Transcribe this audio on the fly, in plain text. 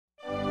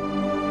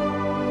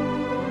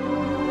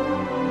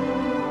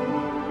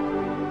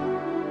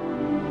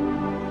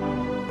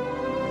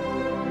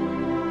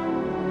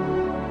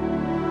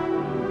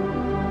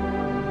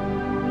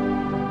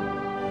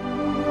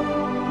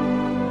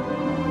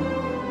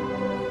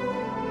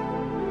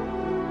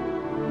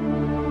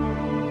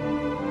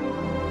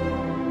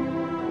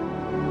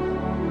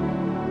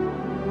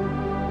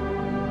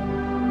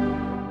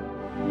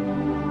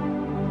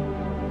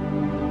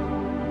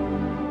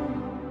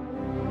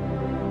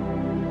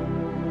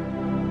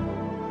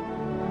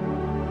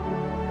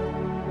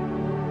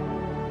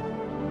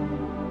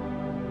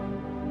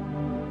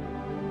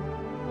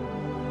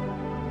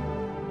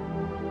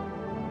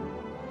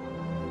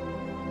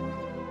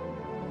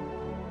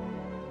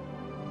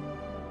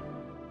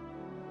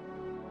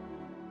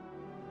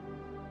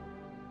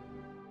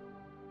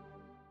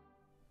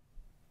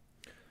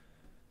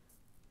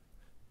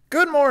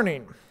Good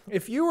morning.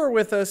 If you were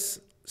with us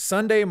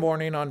Sunday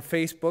morning on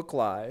Facebook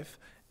Live,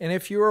 and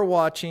if you are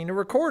watching a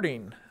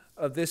recording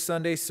of this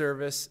Sunday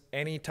service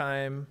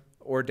anytime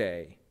or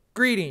day,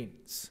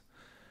 greetings.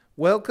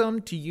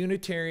 Welcome to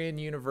Unitarian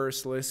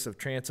Universalists of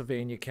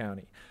Transylvania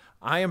County.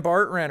 I am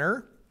Bart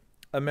Renner,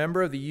 a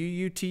member of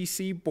the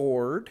UUTC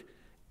board,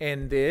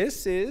 and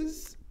this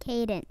is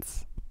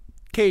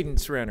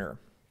Cadence Renner.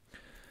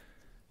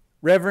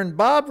 Reverend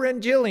Bob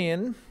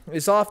Rengillian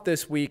is off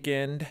this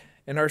weekend,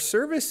 and our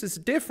service is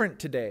different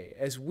today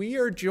as we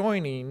are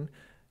joining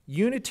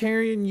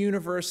Unitarian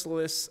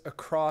Universalists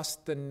across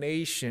the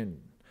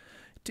nation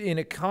in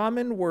a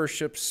common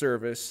worship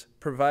service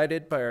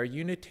provided by our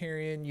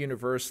Unitarian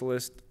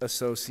Universalist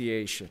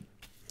Association.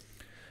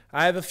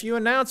 I have a few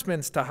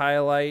announcements to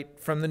highlight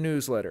from the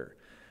newsletter.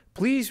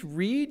 Please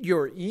read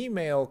your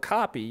email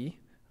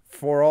copy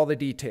for all the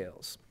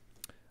details.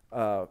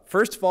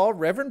 First of all,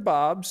 Reverend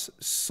Bob's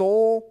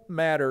Soul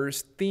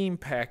Matters theme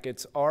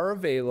packets are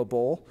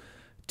available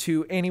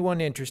to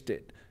anyone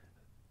interested.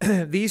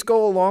 These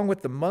go along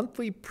with the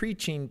monthly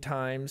preaching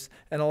times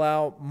and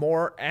allow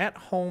more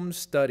at-home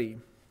study.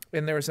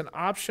 And there's an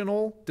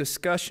optional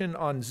discussion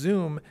on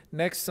Zoom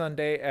next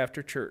Sunday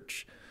after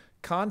church.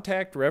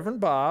 Contact Reverend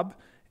Bob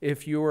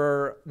if you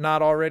are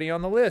not already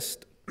on the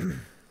list.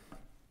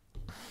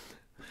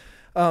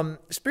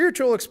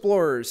 Spiritual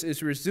Explorers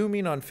is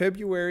resuming on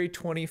February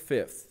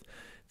 25th.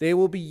 They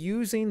will be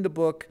using the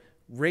book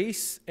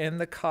Race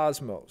and the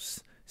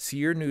Cosmos. See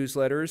your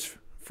newsletters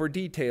for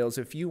details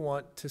if you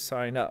want to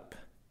sign up.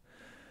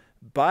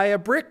 Buy a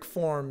Brick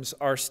forms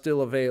are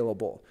still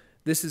available.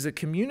 This is a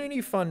community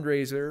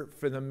fundraiser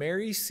for the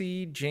Mary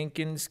C.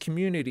 Jenkins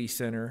Community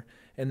Center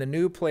and the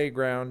new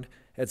playground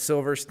at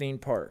Silverstein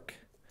Park.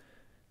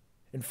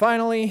 And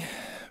finally,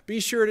 be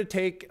sure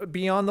to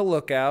be on the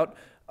lookout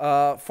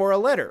for a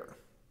letter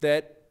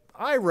that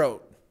I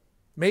wrote,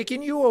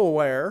 making you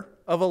aware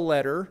of a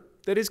letter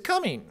that is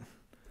coming.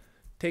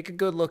 Take a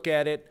good look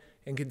at it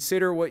and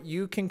consider what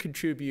you can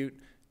contribute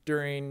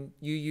during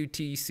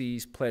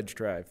UUTC's pledge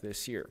drive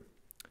this year.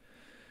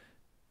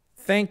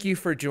 Thank you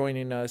for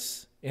joining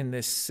us in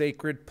this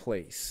sacred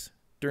place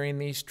during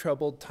these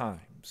troubled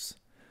times.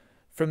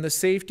 From the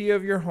safety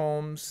of your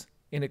homes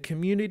in a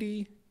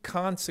community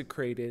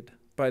consecrated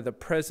by the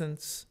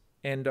presence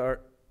and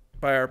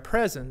our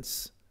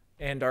presence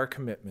and our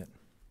commitment.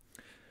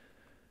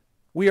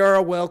 We are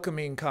a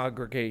welcoming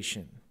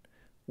congregation.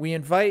 We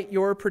invite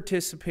your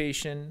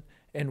participation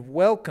and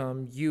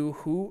welcome you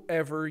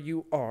whoever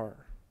you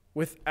are,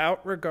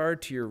 without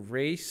regard to your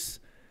race,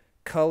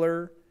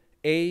 color,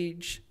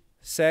 age,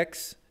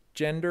 sex,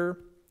 gender,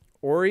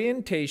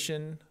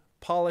 orientation,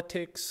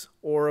 politics,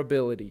 or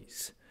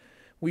abilities.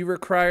 We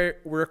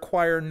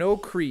require no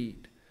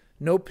creed,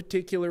 no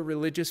particular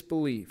religious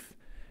belief,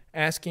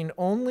 asking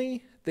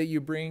only that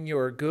you bring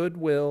your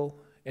goodwill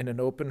and an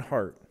open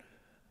heart.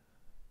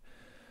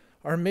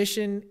 Our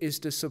mission is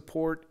to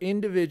support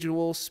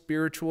individual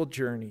spiritual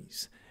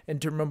journeys and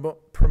to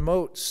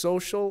promote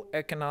social,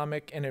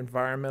 economic, and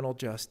environmental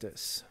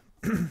justice.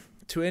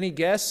 To any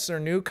guests or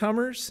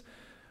newcomers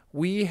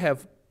we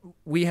have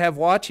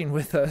watching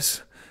with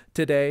us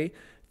today,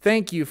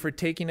 thank you for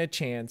taking a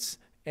chance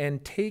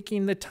and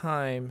taking the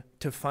time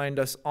to find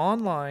us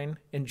online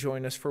and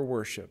join us for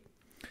worship.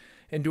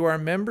 And to our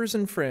members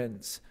and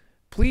friends,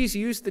 please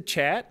use the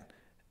chat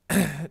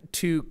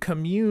to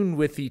commune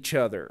with each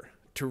other,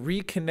 to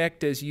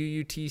reconnect as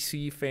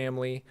UUTC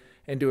family,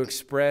 and to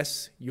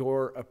express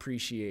your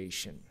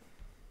appreciation.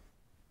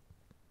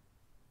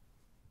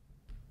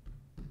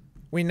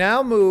 We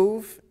now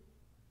move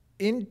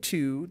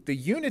into the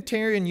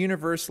Unitarian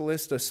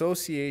Universalist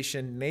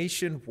Association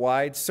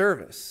nationwide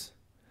service.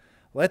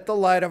 Let the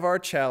light of our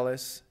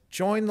chalice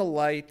join the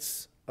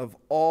lights of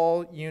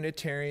all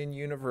Unitarian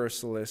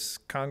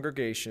Universalist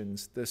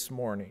congregations this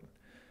morning.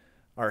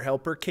 Our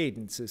helper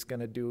Cadence is going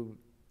to do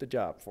the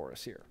job for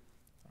us here.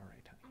 All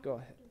right, go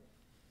ahead.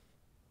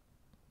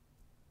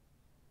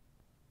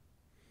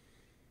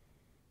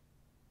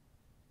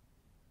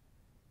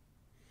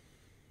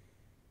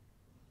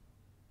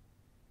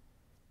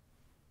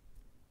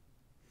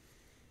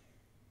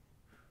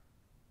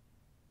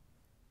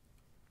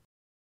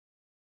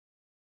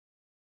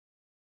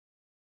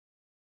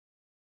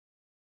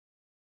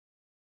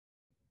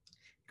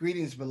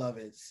 Greetings,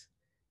 beloveds.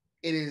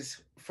 It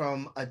is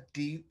from a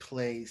deep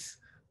place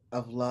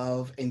of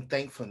love and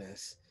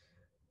thankfulness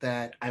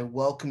that I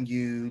welcome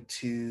you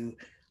to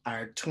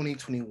our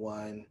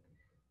 2021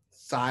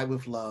 Side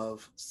with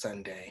Love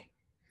Sunday.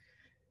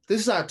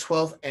 This is our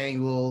 12th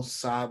annual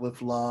Side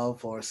with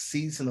Love or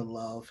Season of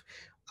Love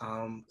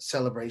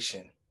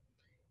celebration.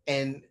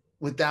 And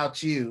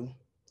without you,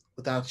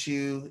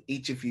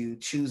 each of you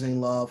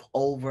choosing love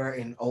over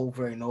and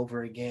over and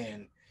over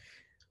again,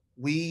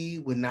 we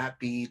would not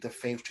be the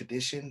faith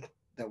tradition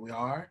that we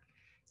are,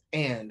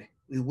 and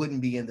we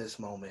wouldn't be in this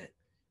moment.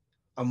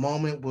 A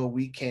moment where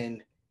we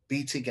can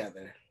be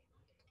together,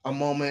 a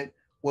moment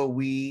where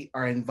we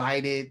are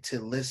invited to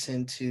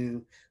listen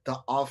to the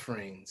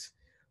offerings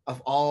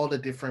of all the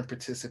different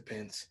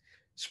participants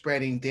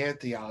spreading their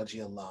theology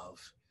of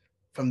love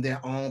from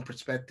their own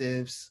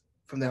perspectives,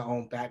 from their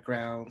own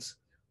backgrounds,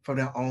 from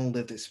their own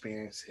lived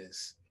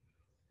experiences.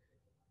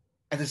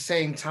 At the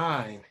same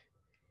time,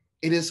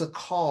 it is a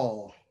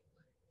call.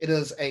 It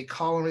is a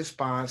call and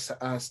response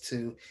to us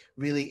to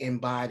really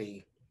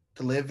embody,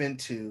 to live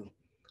into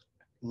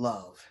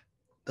love,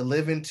 to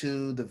live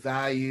into the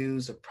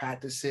values, the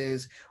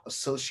practices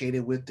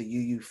associated with the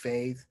UU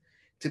faith,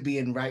 to be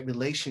in right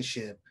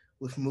relationship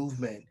with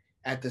movement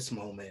at this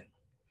moment.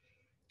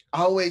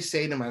 I always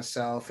say to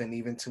myself and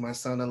even to my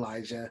son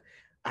Elijah,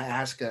 I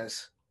ask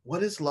us,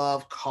 what is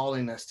love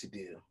calling us to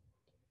do?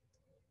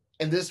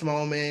 In this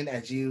moment,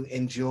 as you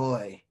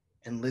enjoy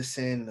and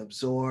listen and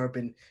absorb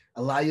and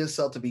allow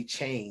yourself to be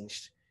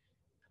changed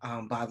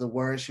by the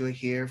words you'll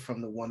hear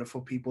from the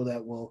wonderful people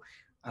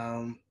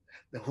um,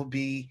 that will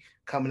be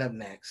coming up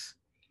next.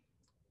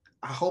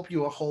 I hope you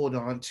will hold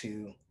on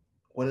to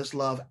what is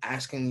love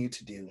asking you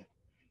to do.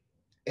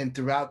 And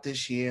throughout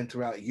this year and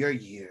throughout your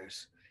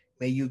years,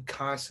 may you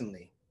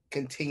constantly,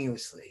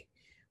 continuously,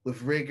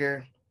 with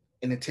rigor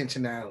and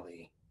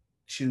intentionality,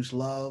 choose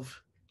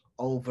love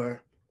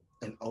over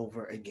and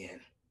over again.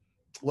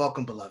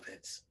 Welcome,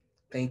 beloveds.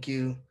 Thank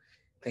you.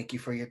 Thank you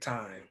for your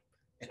time.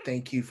 And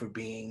thank you for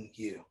being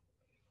you.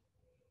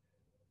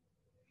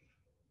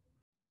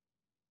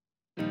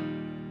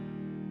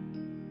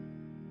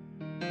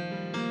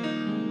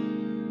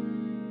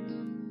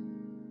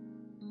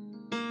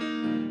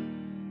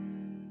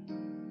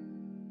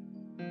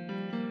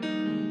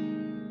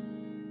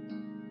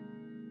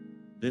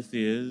 This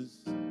is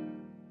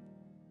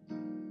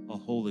a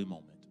holy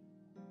moment.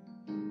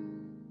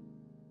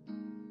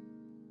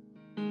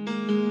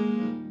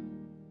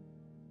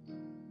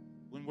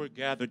 When we're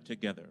gathered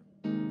together,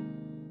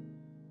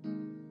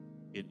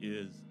 it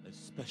is a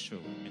special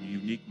and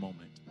unique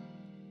moment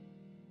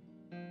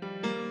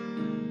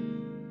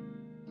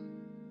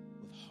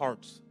with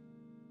hearts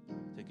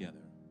together.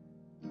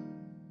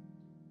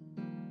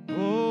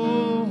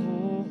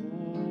 Oh,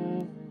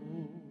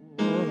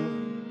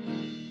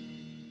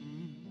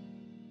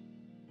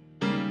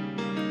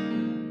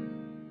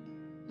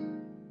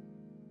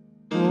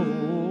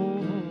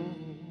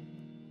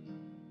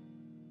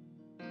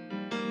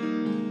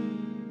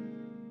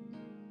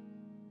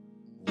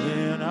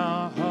 when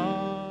our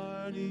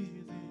heart is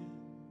in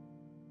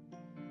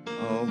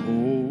a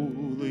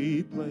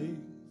holy place,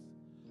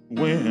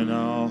 when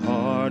our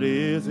heart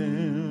is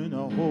in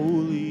a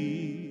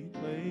holy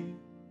place,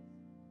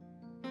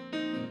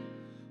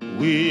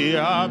 we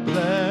are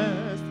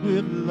blessed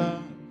with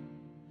love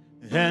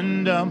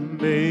and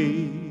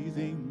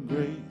amazing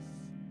grace.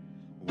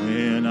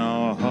 When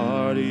our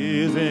heart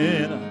is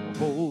in a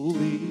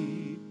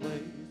holy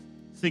place.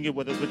 Sing it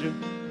with us, would you?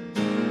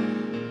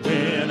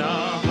 When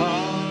our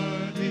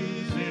heart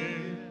is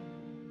in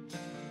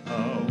a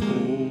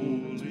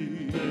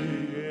holy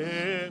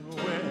place.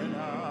 When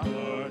our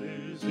heart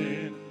is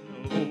in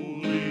a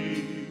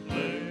holy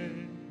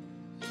place.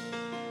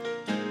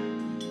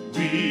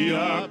 We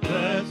are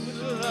blessed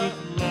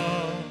with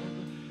love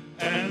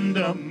and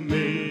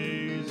amazing.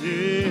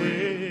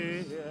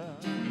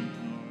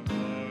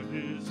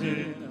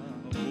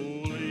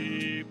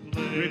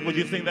 Would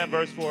you sing that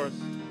verse for us?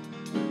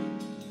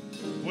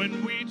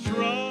 When we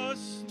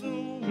trust the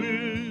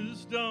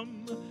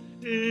wisdom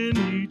in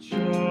each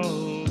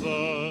of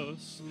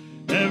us,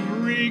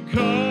 every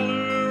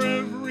color,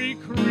 every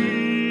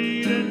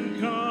creed and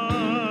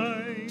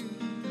kind,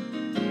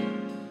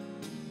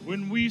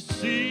 when we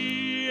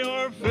see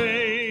our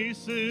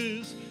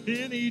faces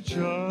in each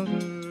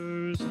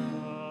other's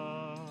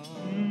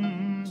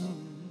eyes,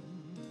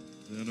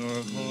 then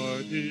our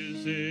heart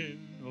is in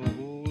a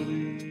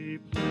holy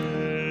place.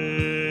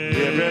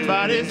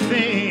 Everybody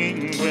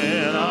sing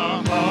when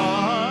our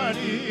heart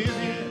is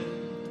in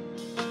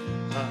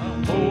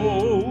a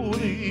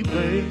holy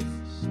place.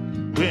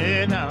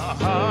 When our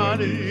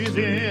heart is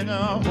in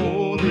a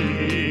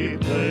holy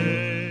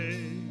place.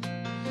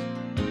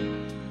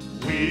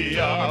 We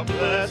are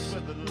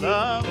blessed with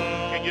love.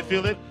 Can you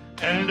feel it?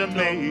 And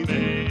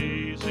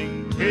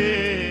amazing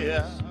grace.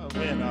 Yeah,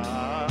 when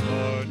our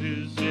heart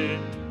is in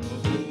a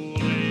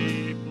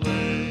holy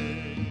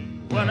place.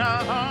 When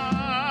our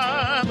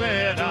heart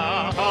is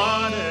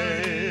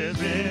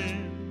in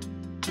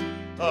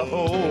a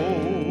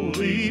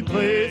holy place.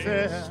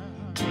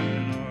 When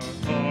our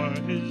heart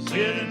is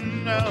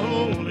in a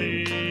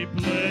holy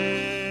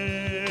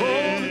place.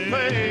 Holy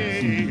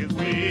place.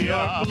 We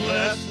are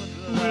blessed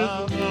with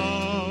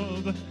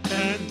love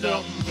and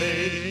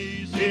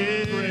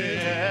amazing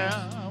grace.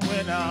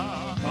 When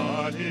our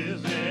heart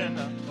is in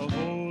a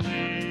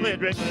holy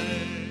place.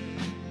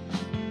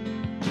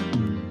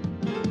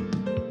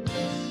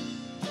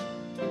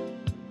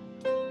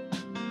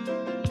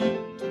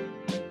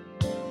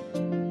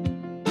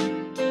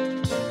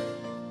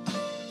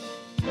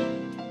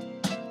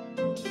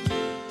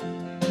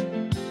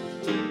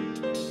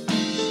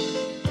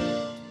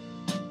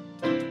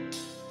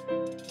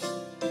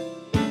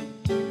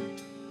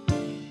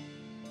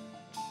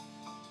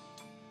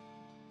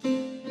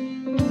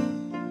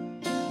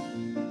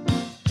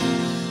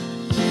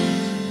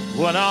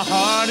 when our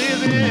heart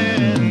is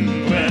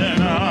in,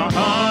 when our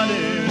heart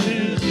is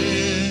in a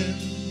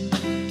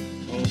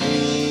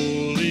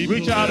holy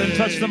Reach out and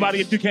touch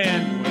somebody if you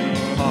can. When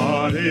our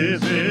heart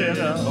is in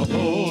a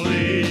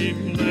holy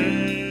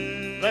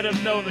place. Let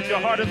him know that your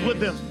heart is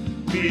with him.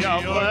 We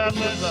are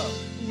blessed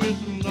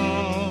with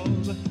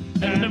love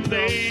and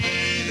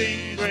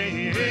amazing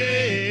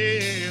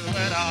grace.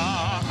 When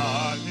our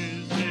heart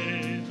is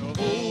in a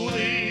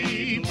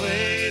holy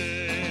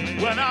place.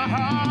 When our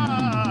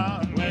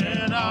heart is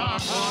in a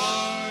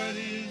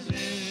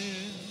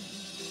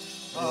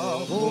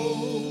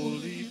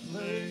holy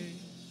place.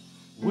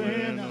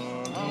 When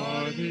our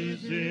heart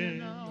is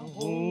in a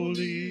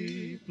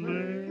holy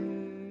place.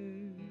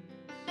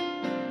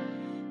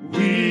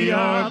 We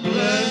are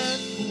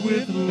blessed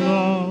with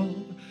love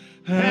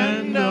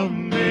and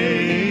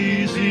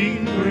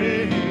amazing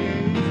grace.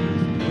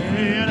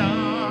 When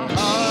our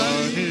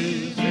heart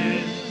is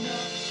in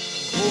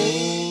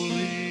holy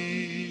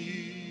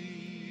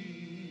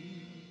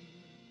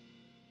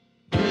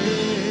place.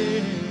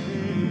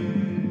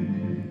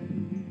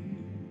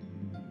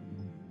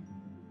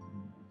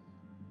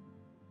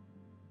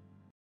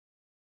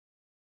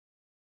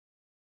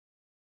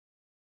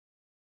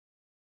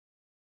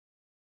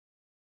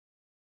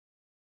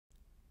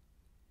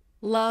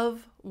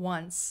 Love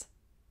once,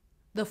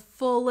 the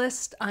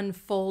fullest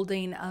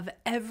unfolding of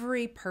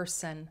every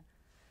person.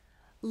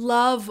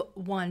 Love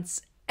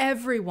wants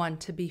everyone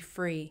to be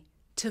free,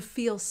 to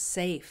feel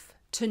safe,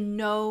 to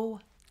know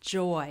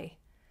joy.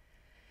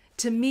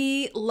 To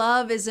me,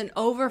 love is an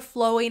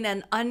overflowing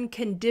and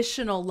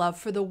unconditional love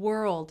for the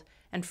world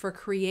and for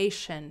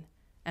creation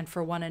and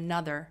for one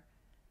another.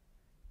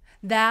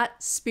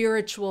 That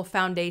spiritual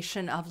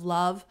foundation of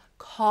love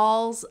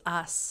calls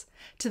us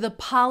to the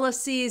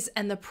policies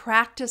and the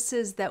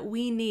practices that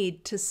we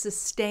need to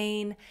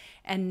sustain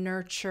and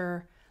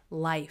nurture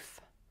life,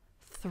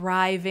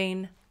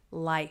 thriving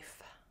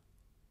life.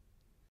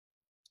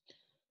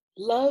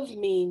 Love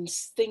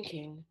means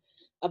thinking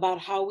about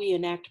how we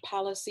enact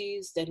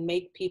policies that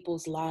make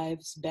people's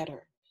lives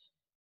better.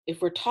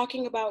 If we're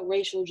talking about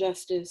racial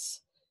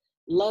justice,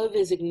 love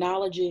is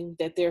acknowledging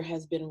that there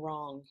has been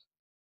wrong,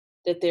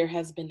 that there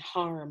has been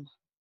harm,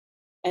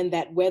 and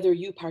that whether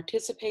you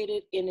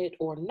participated in it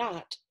or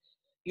not,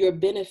 you're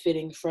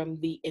benefiting from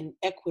the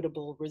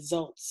inequitable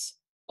results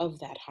of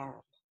that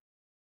harm.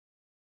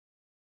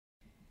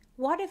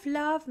 What if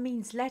love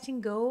means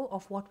letting go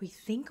of what we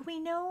think we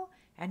know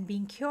and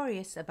being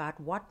curious about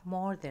what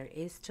more there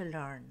is to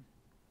learn?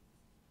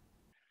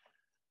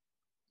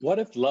 What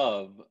if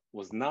love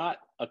was not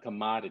a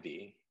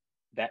commodity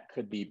that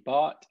could be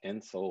bought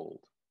and sold?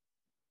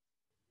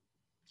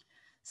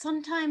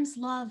 Sometimes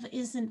love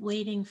isn't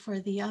waiting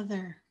for the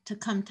other to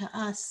come to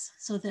us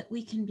so that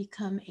we can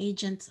become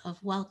agents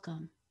of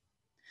welcome,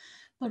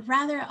 but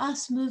rather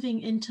us moving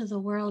into the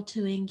world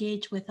to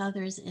engage with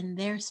others in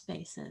their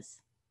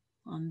spaces,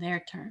 on their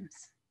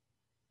terms.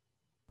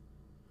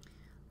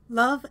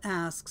 Love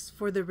asks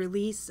for the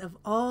release of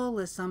all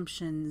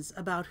assumptions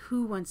about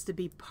who wants to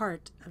be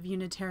part of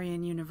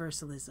Unitarian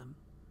Universalism.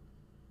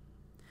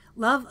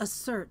 Love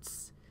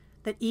asserts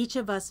that each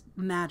of us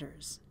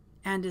matters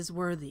and is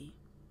worthy.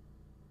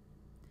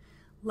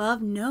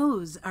 Love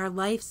knows our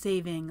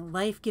life-saving,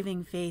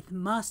 life-giving faith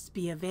must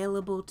be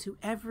available to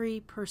every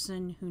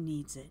person who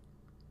needs it.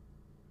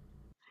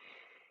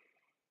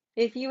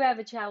 If you have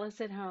a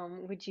chalice at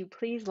home, would you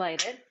please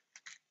light it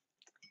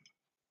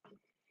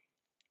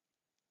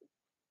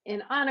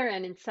in honor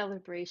and in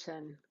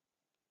celebration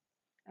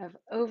of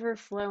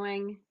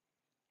overflowing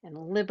and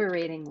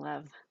liberating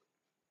love?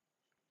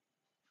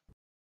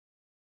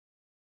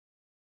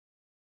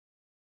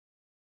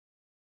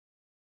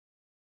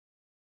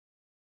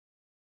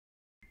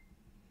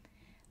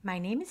 My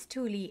name is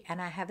Tuli,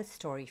 and I have a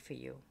story for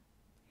you.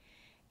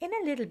 In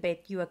a little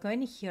bit, you are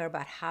going to hear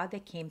about how there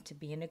came to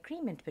be an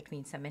agreement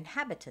between some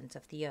inhabitants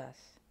of the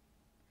earth.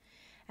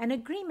 An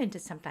agreement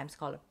is sometimes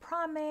called a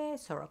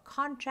promise or a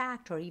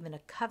contract or even a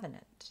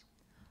covenant.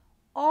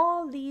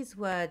 All these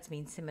words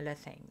mean similar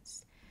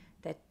things,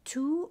 that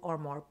two or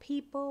more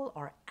people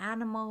or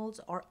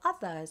animals or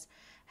others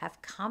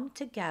have come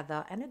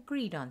together and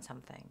agreed on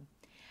something.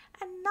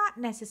 And not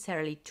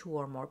necessarily two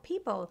or more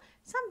people.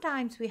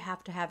 Sometimes we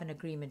have to have an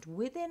agreement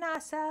within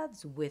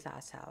ourselves, with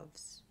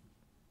ourselves.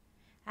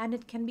 And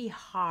it can be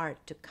hard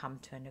to come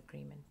to an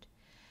agreement.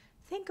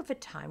 Think of a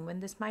time when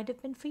this might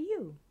have been for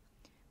you.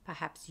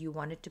 Perhaps you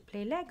wanted to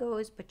play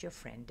Legos, but your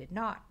friend did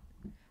not.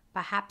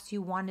 Perhaps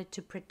you wanted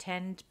to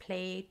pretend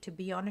play to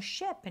be on a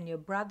ship and your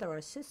brother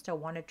or sister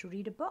wanted to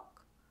read a book.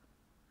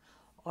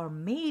 Or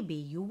maybe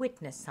you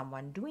witnessed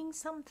someone doing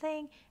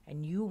something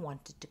and you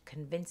wanted to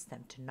convince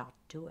them to not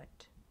do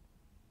it.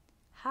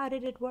 How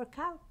did it work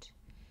out?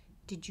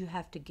 Did you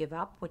have to give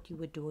up what you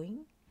were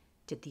doing?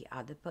 Did the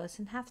other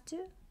person have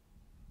to?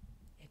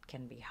 It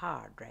can be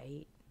hard,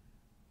 right?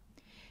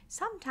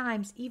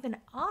 Sometimes, even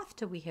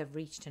after we have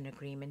reached an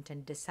agreement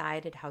and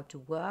decided how to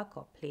work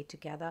or play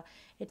together,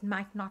 it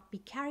might not be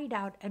carried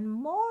out and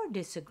more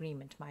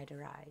disagreement might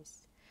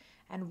arise.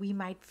 And we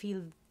might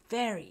feel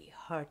very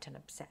hurt and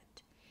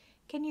upset.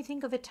 Can you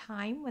think of a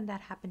time when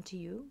that happened to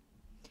you?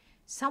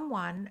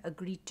 Someone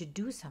agreed to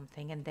do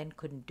something and then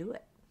couldn't do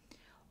it.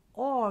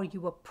 Or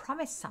you were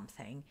promised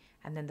something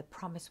and then the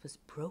promise was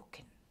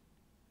broken.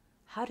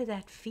 How did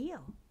that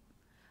feel?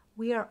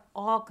 We are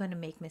all going to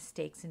make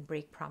mistakes and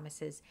break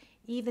promises,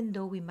 even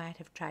though we might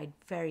have tried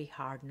very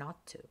hard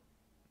not to.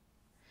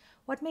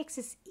 What makes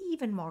this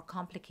even more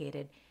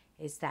complicated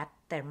is that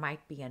there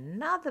might be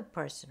another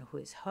person who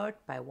is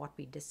hurt by what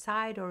we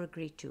decide or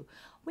agree to.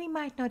 We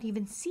might not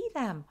even see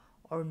them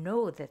or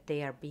know that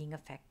they are being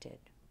affected.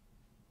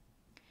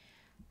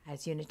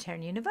 As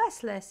Unitarian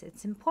Universalists,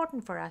 it's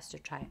important for us to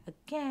try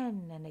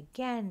again and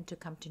again to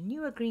come to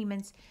new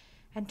agreements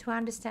and to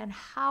understand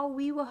how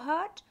we were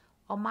hurt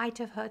or might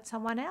have hurt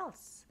someone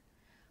else.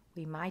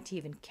 We might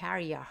even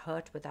carry our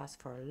hurt with us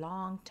for a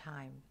long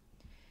time.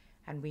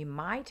 And we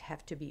might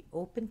have to be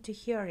open to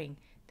hearing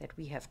that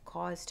we have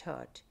caused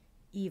hurt,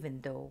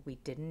 even though we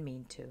didn't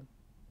mean to.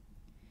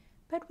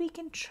 But we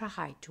can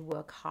try to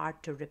work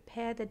hard to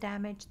repair the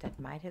damage that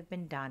might have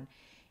been done,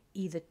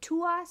 either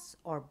to us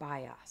or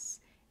by us.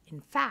 In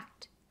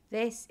fact,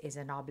 this is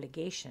an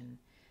obligation,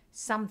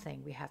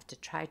 something we have to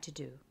try to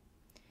do.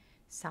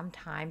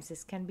 Sometimes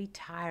this can be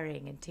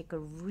tiring and take a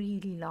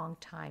really long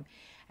time,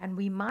 and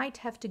we might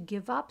have to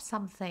give up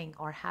something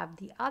or have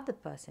the other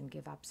person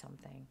give up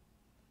something.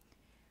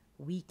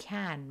 We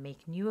can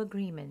make new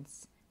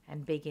agreements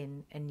and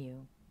begin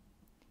anew.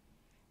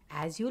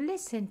 As you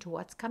listen to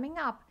what's coming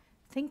up,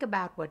 think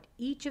about what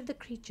each of the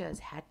creatures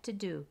had to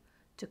do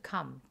to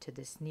come to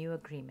this new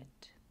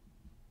agreement.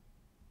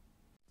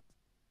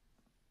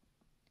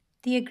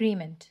 The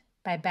Agreement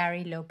by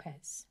Barry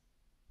Lopez.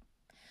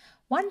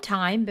 One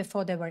time,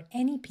 before there were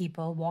any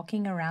people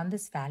walking around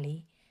this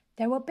valley,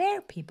 there were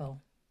bear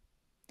people.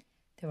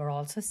 There were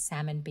also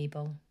salmon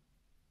people.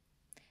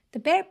 The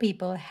bear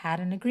people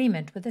had an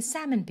agreement with the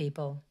salmon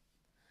people.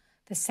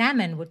 The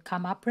salmon would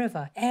come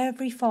upriver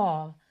every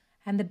fall,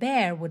 and the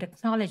bear would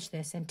acknowledge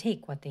this and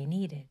take what they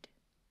needed.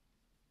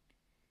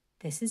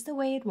 This is the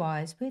way it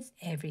was with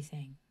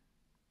everything.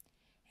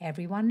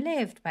 Everyone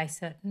lived by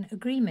certain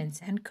agreements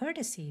and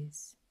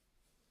courtesies.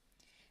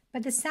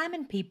 But the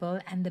salmon people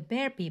and the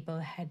bear people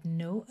had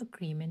no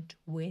agreement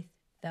with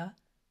the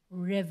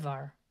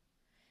river.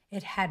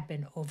 It had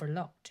been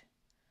overlooked.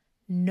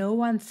 No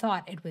one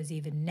thought it was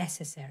even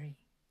necessary.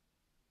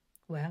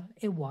 Well,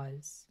 it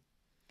was.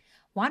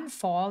 One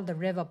fall, the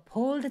river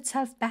pulled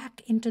itself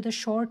back into the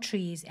shore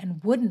trees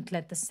and wouldn't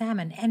let the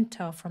salmon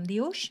enter from the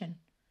ocean.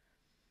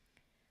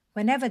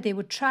 Whenever they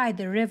would try,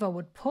 the river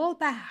would pull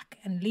back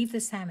and leave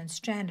the salmon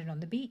stranded on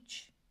the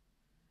beach.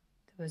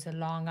 There was a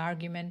long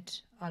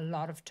argument, a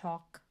lot of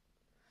talk.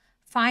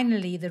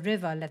 Finally, the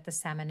river let the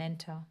salmon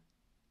enter.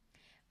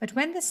 But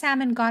when the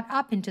salmon got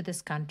up into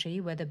this country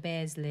where the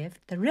bears lived,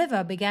 the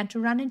river began to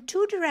run in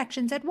two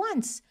directions at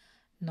once,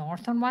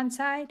 north on one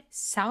side,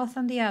 south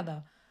on the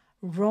other,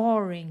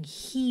 roaring,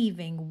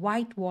 heaving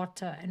white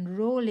water and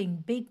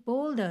rolling big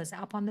boulders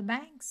up on the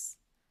banks.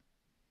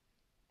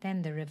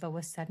 Then the river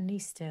was suddenly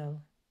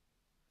still.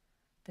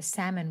 The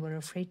salmon were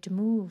afraid to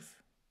move.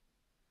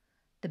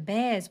 The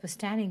bears were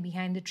standing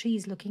behind the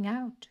trees looking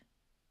out.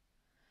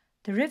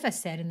 The river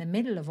said in the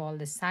middle of all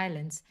this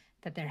silence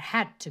that there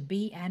had to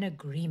be an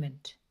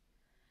agreement.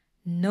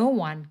 No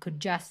one could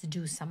just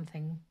do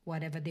something,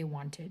 whatever they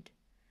wanted.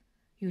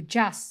 You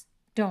just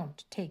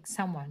don't take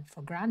someone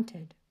for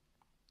granted.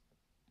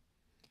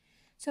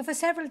 So for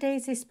several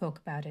days they spoke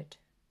about it.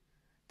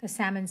 The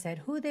salmon said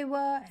who they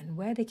were and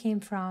where they came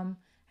from,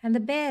 and the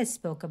bears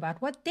spoke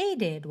about what they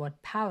did,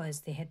 what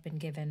powers they had been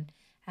given,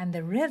 and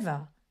the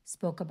river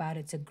spoke about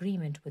its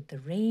agreement with the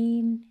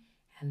rain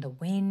and the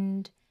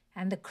wind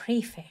and the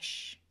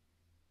crayfish.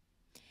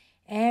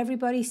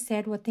 Everybody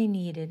said what they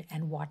needed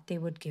and what they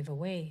would give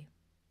away.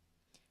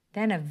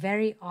 Then a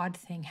very odd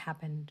thing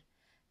happened.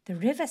 The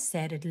river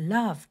said it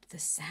loved the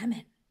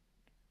salmon.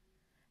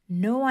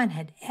 No one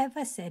had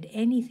ever said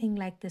anything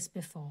like this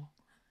before.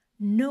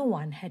 No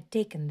one had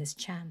taken this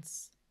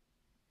chance.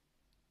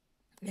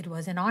 It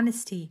was an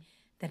honesty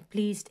that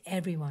pleased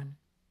everyone.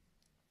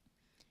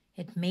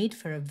 It made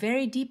for a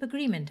very deep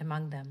agreement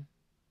among them.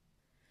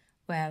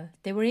 Well,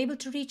 they were able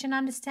to reach an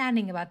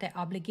understanding about their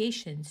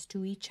obligations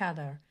to each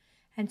other,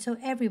 and so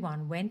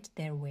everyone went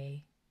their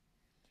way.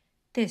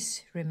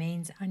 This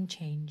remains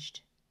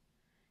unchanged.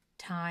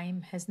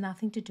 Time has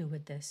nothing to do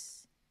with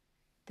this.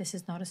 This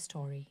is not a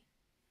story.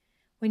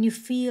 When you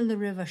feel the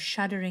river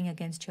shuddering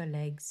against your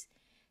legs,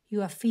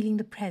 you are feeling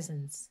the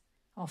presence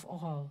of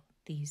all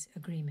these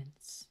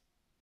agreements.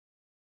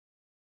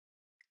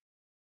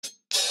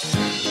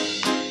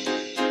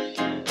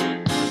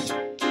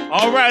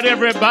 All right,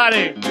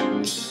 everybody.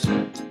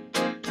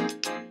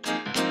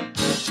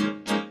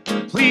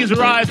 Please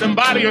rise and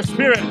bow to your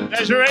spirit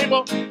as you're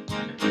able.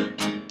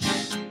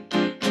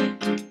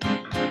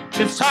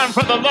 It's time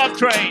for the love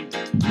train.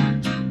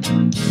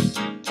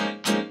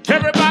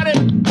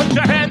 Everybody, put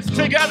your hands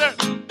together.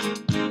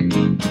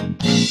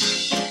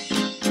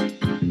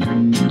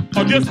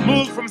 Or just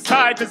move from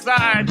side to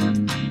side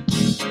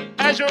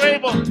as you're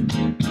able.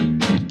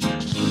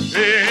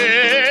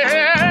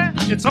 Yeah,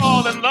 it's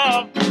all in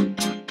love.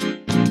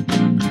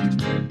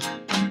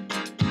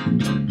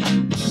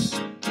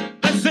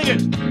 Let's sing it.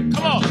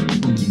 Come on.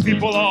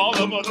 People all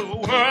over the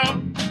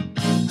world,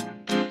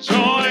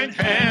 join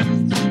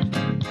hands,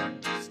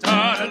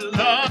 start a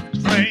love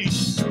train.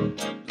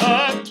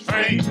 Love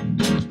train.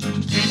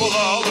 People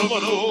all over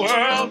the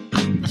world,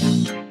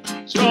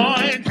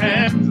 join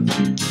hands,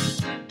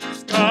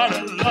 start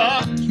a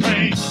love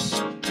train.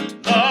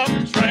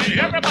 Love train.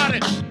 Everybody.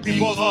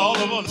 People all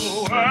over the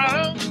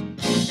world,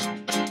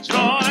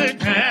 join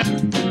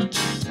hands,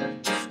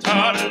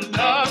 start a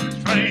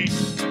love train.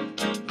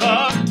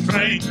 Love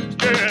train.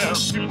 Yeah.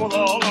 People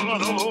all over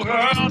the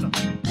world,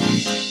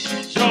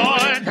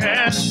 join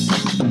hands,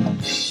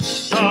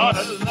 start a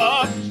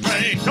love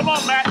train. Come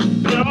on, Matt.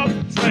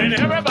 Love train.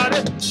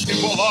 Everybody.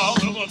 People all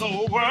over the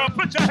world.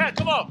 Put your hand.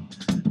 Come on.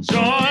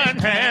 Join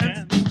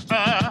hands.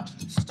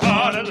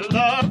 Start a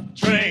love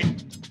train.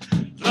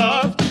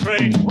 Love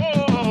train.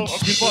 Whoa.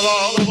 People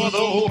all over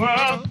the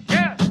world.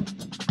 Yeah.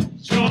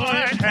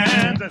 Join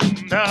hands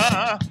and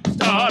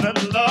start a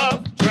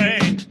love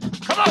train.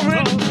 Come on,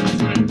 Rick.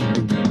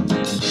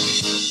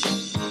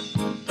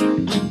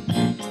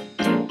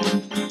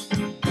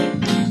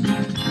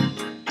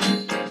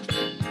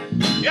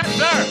 Yes,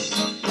 sir.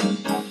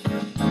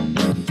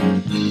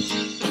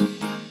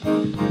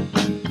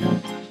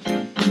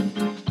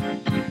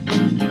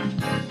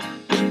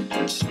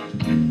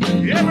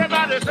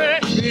 Everybody say,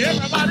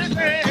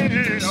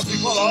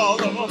 people all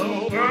over the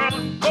world,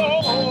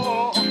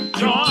 oh,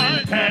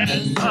 join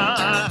hands,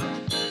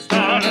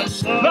 start a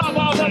love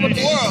all over the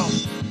world.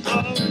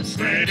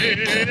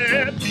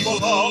 People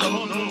all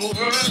over the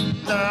world,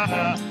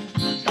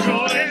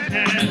 join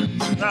hands,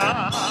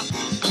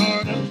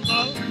 start a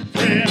love.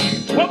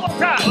 One more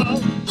time.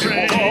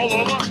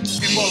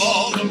 People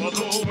all over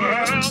the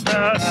world,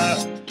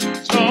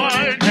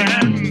 join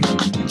hands,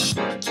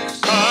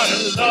 start a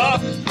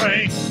love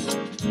train.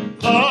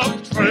 Love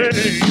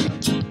train.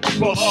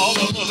 People all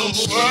over the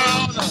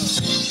world,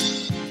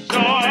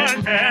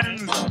 join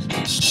hands,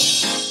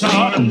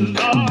 start a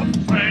love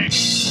train.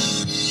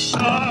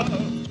 Love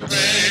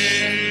train.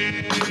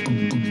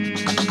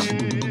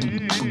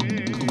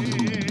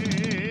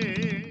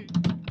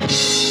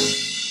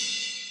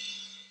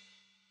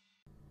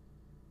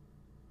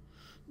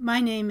 My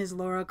name is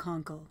Laura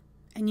Conkle,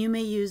 and you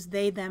may use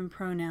they, them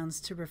pronouns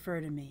to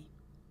refer to me.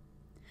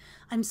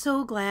 I'm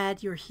so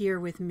glad you're here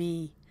with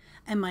me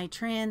and my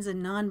trans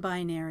and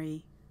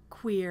non-binary,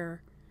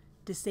 queer,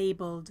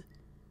 disabled,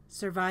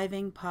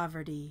 surviving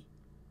poverty,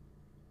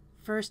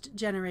 first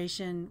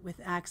generation with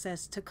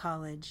access to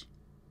college,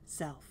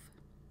 self.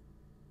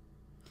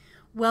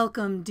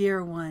 Welcome,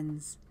 dear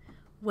ones.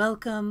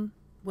 Welcome,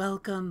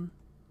 welcome,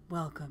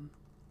 welcome.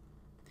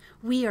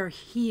 We are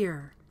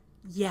here,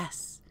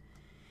 yes.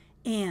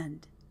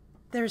 And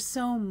there's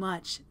so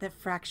much that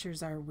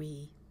fractures our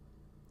we.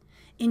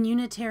 In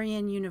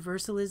Unitarian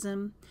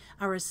Universalism,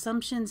 our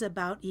assumptions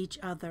about each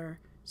other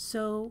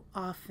so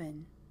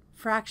often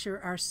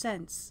fracture our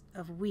sense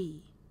of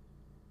we.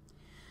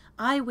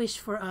 I wish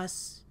for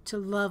us to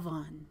love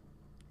on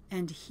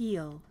and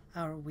heal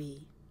our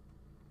we.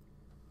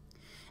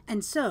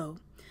 And so,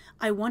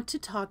 I want to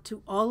talk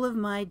to all of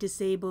my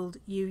disabled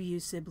UU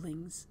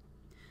siblings,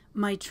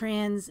 my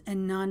trans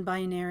and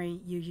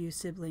non-binary UU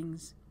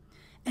siblings,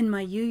 and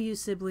my UU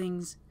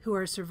siblings who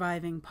are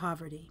surviving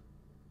poverty.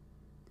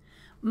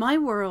 My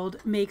world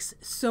makes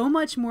so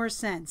much more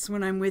sense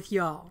when I'm with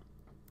y'all.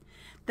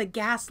 The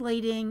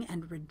gaslighting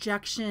and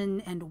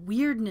rejection and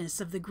weirdness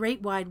of the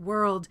great wide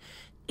world,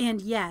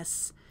 and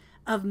yes,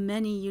 of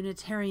many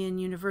Unitarian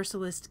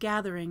Universalist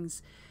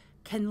gatherings,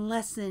 can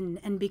lessen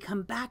and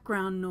become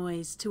background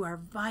noise to our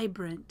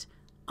vibrant,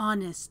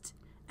 honest,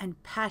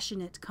 and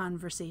passionate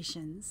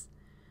conversations.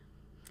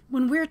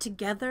 When we're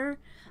together,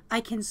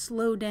 I can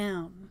slow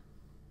down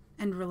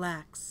and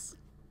relax.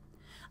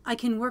 I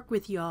can work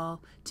with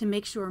y'all to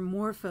make sure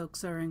more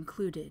folks are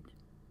included.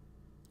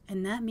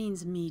 And that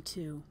means me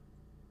too.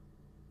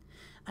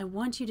 I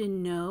want you to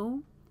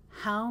know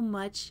how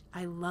much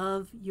I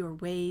love your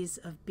ways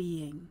of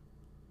being.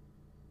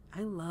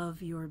 I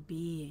love your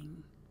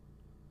being.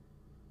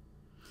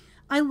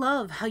 I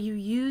love how you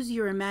use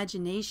your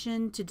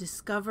imagination to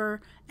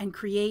discover and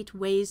create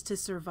ways to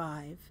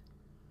survive.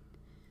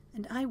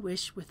 And I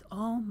wish with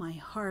all my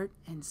heart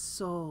and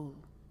soul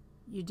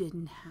you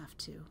didn't have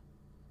to.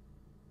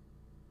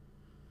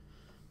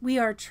 We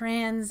are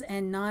trans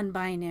and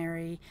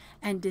non-binary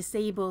and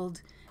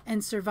disabled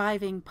and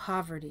surviving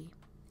poverty.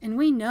 And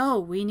we know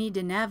we need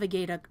to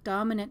navigate a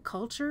dominant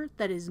culture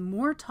that is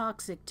more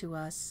toxic to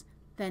us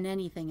than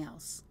anything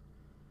else.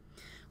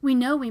 We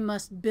know we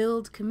must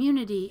build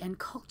community and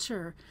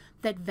culture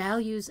that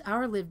values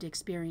our lived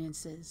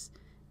experiences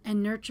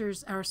and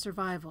nurtures our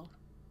survival.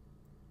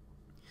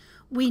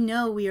 We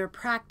know we are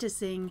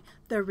practicing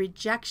the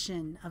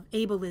rejection of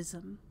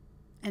ableism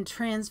and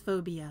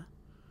transphobia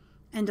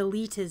and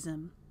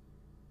elitism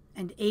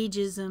and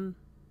ageism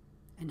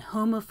and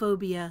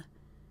homophobia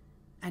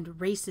and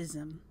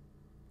racism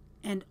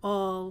and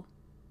all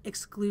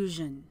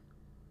exclusion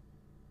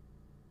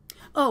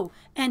Oh,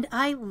 and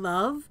I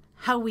love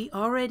how we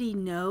already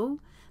know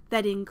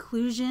that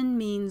inclusion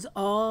means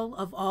all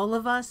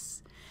of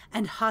us,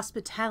 and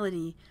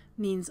hospitality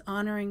means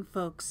honoring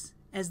folks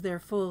as their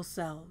full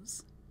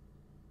selves.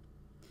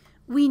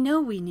 We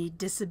know we need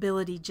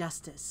disability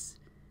justice,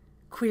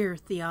 queer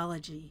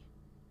theology,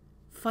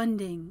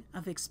 funding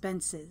of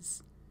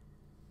expenses,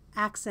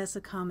 access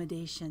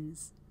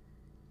accommodations,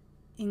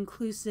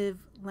 inclusive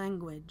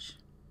language,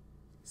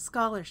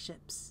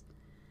 scholarships,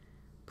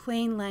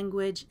 plain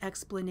language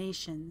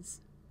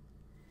explanations,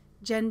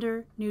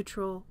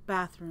 gender-neutral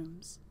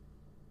bathrooms,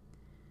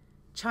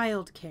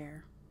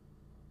 childcare,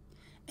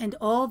 and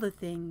all the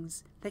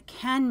things that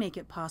can make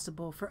it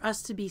possible for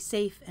us to be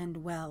safe and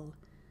well,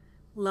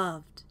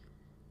 loved,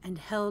 and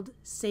held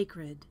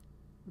sacred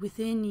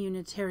within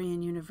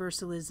Unitarian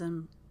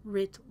Universalism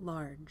writ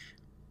large.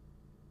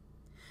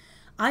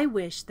 I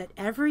wish that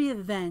every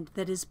event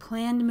that is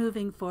planned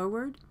moving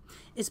forward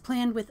is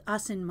planned with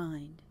us in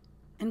mind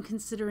and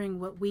considering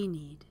what we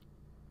need.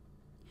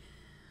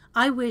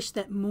 I wish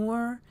that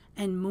more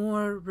and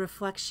more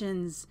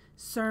reflections,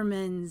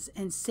 sermons,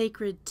 and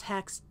sacred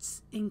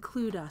texts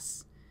include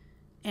us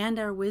and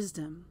our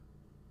wisdom.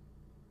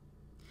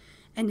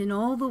 And in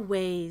all the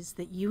ways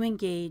that you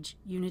engage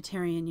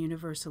Unitarian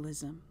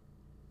Universalism,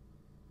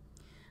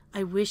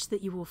 I wish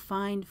that you will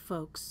find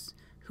folks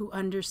who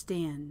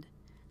understand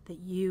that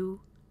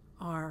you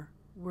are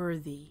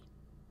worthy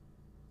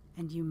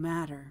and you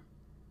matter,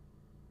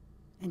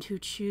 and who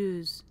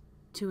choose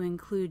to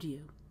include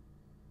you.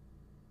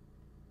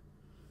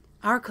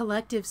 Our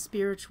collective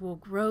spiritual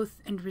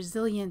growth and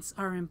resilience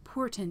are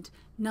important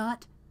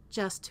not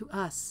just to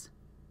us,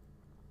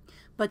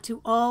 but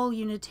to all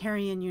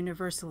Unitarian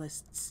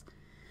Universalists.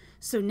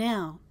 So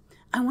now,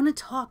 I want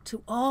to talk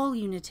to all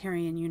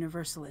Unitarian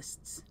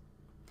Universalists.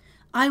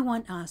 I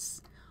want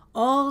us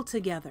all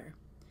together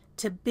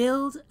to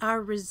build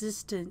our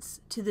resistance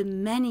to the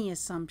many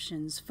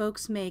assumptions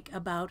folks make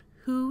about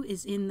who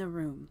is in the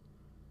room,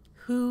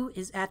 who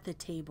is at the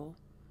table,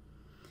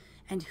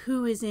 and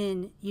who is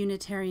in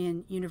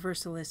Unitarian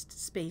Universalist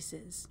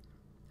spaces,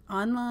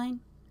 online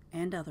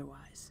and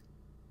otherwise.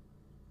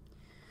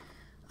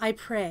 I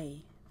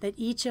pray that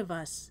each of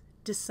us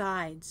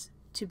decides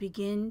to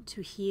begin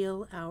to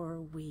heal our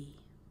we.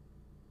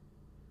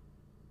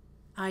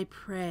 I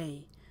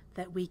pray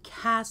that we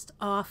cast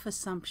off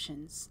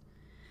assumptions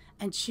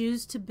and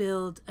choose to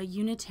build a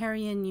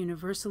Unitarian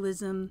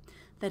Universalism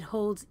that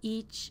holds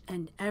each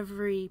and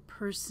every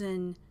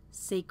person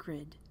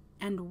sacred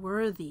and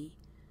worthy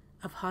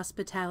of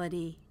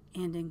hospitality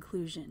and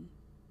inclusion.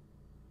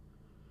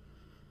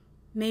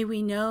 May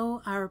we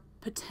know our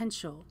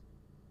potential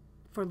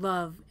for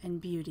love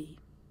and beauty.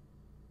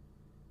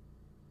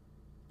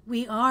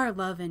 We are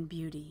love and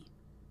beauty.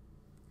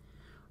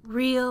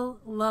 Real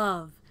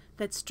love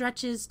that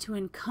stretches to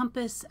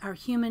encompass our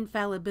human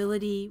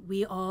fallibility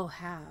we all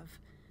have.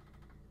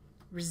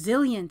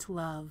 Resilient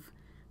love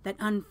that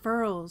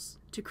unfurls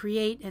to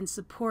create and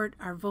support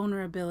our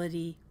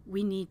vulnerability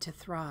we need to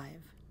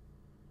thrive.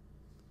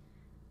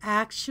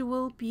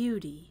 Actual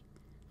beauty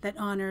that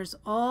honors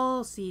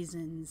all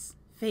seasons,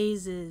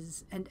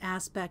 phases, and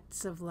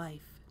aspects of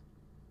life.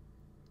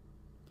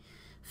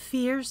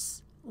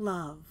 Fierce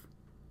love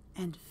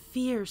and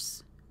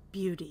fierce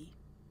beauty.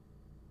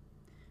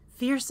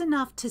 Fierce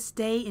enough to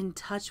stay in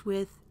touch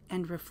with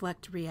and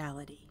reflect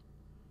reality.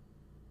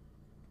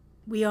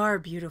 We are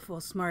beautiful,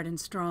 smart, and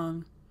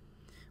strong.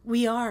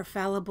 We are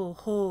fallible,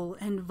 whole,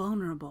 and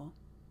vulnerable.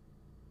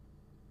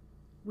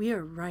 We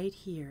are right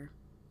here,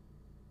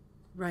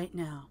 right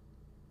now.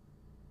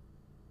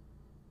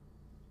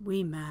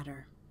 We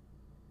matter.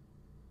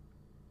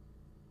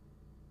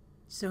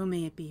 So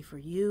may it be for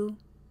you.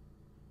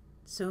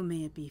 So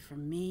may it be for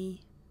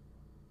me.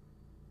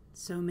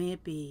 So may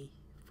it be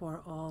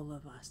for all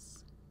of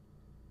us.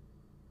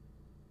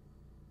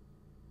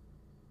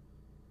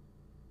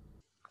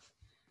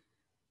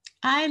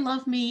 I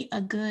love me a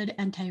good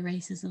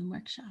anti-racism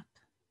workshop.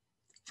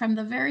 From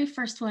the very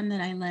first one that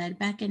I led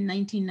back in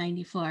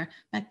 1994,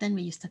 back then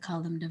we used to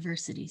call them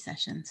diversity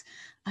sessions,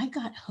 I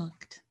got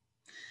hooked.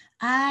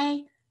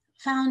 I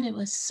found it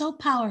was so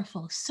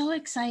powerful, so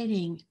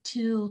exciting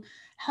to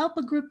help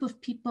a group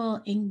of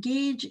people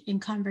engage in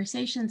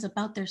conversations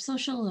about their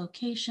social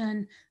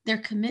location, their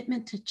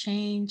commitment to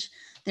change,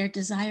 their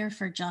desire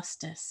for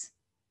justice.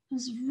 It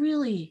was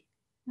really,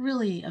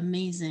 really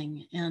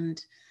amazing,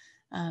 and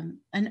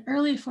an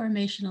early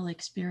formational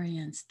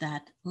experience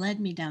that led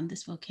me down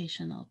this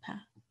vocational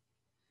path.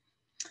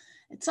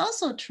 It's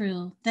also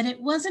true that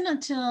it wasn't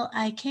until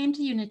I came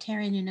to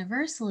Unitarian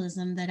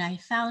Universalism that I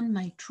found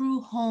my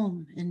true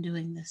home in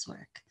doing this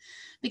work.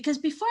 Because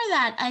before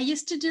that, I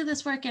used to do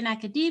this work in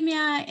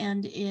academia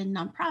and in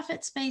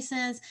nonprofit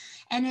spaces,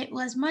 and it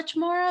was much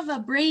more of a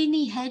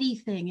brainy, heady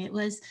thing. It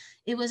was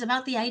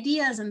about the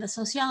ideas and the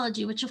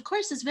sociology, which of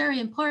course is very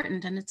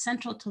important and it's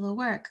central to the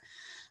work.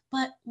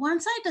 But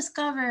once I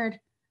discovered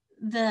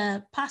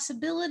the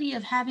possibility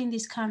of having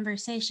these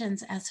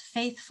conversations as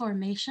faith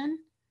formation,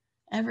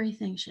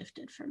 everything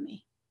shifted for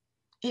me.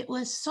 it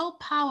was so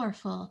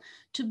powerful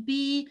to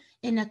be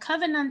in a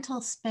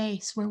covenantal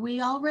space where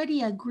we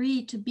already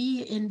agreed to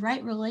be in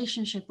right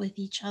relationship with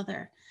each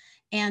other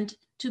and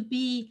to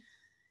be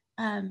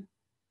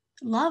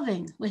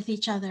loving with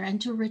each other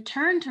and to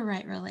return to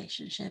right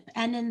relationship.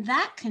 And in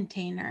that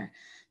container,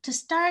 to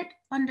start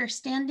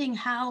understanding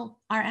how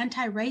our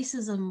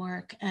anti-racism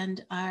work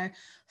and our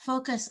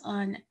focus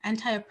on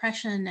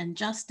anti-oppression and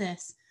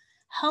justice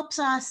helps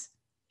us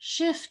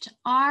shift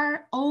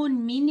our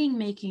own meaning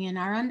making and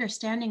our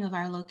understanding of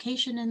our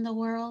location in the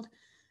world,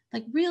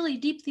 like really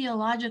deep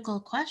theological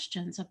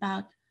questions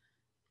about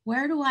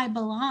where do I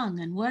belong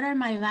and what are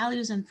my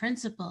values and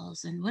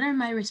principles and what are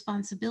my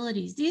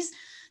responsibilities?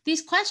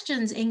 These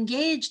questions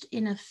engaged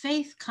in a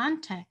faith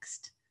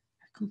context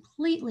are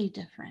completely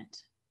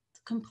different. It's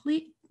a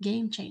complete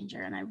game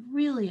changer, and I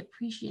really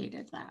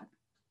appreciated that.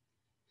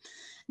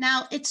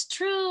 Now, it's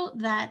true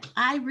that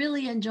I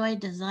really enjoy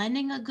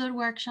designing a good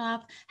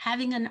workshop,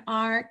 having an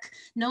arc,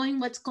 knowing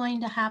what's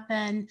going to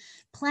happen,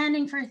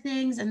 planning for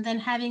things, and then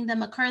having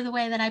them occur the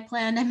way that I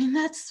planned. I mean,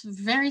 that's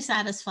very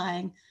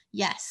satisfying.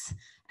 Yes,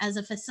 as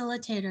a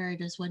facilitator,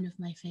 it is one of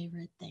my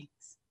favorite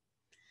things.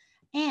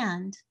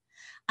 And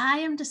I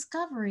am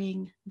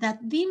discovering that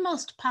the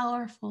most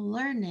powerful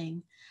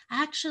learning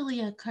actually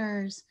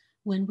occurs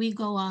when we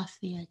go off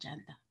the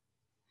agenda.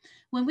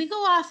 When we go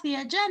off the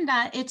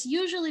agenda, it's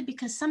usually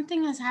because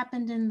something has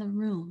happened in the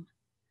room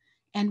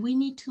and we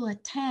need to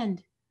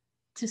attend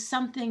to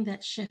something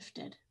that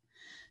shifted.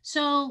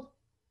 So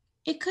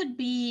it could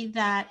be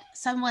that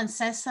someone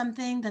says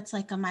something that's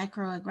like a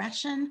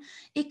microaggression.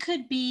 It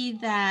could be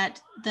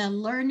that the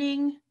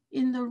learning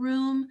in the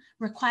room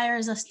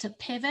requires us to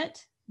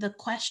pivot. The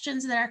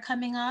questions that are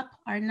coming up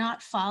are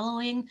not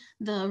following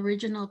the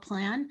original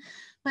plan.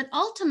 But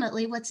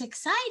ultimately, what's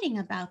exciting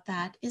about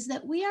that is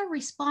that we are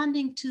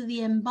responding to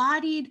the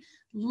embodied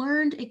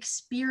learned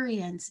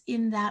experience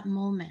in that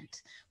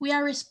moment. We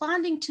are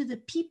responding to the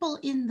people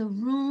in the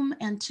room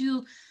and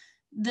to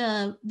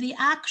the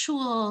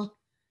actual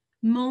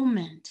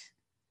moment.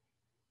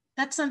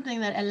 That's something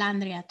that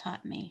Elandria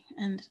taught me,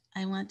 and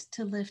I want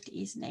to lift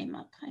E's name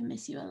up. I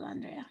miss you,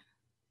 Elandria.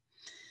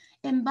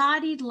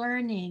 Embodied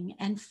learning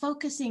and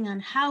focusing on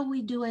how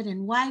we do it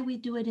and why we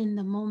do it in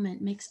the moment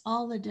makes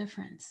all the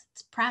difference.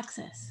 It's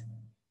praxis.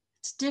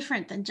 It's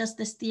different than just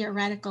this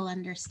theoretical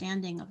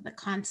understanding of the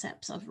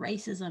concepts of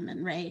racism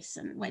and race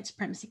and white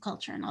supremacy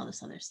culture and all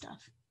this other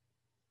stuff.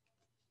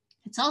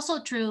 It's also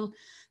true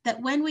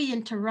that when we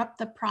interrupt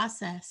the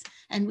process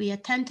and we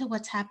attend to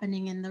what's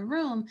happening in the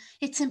room,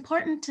 it's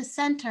important to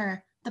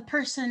center the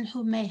person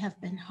who may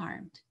have been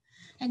harmed.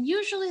 And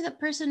usually the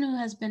person who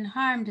has been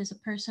harmed is a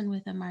person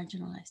with a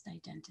marginalized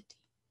identity.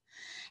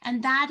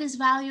 And that is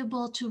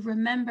valuable to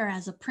remember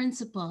as a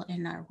principle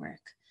in our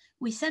work.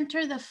 We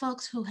center the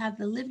folks who have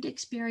the lived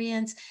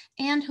experience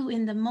and who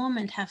in the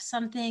moment have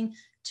something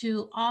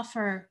to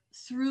offer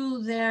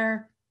through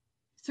their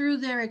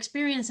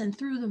experience and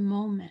through the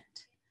moment.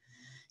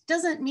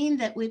 Doesn't mean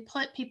that we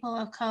put people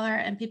of color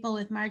and people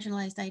with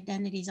marginalized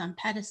identities on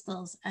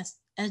pedestals as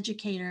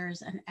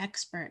educators and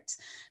experts.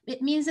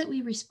 It means that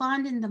we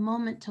respond in the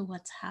moment to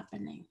what's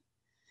happening.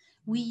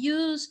 We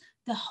use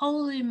the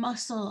holy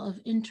muscle of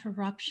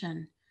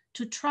interruption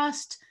to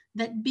trust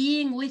that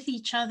being with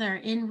each other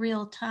in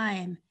real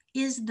time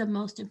is the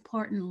most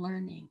important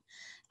learning.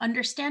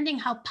 Understanding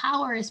how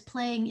power is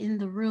playing in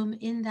the room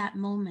in that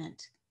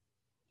moment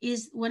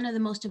is one of the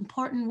most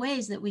important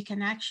ways that we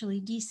can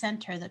actually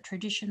decenter the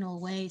traditional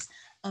ways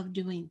of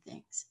doing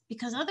things.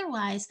 Because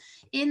otherwise,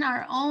 in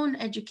our own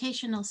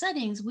educational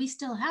settings, we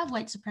still have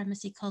white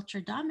supremacy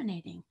culture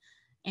dominating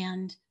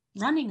and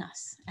running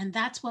us. And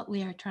that's what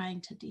we are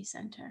trying to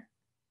decenter.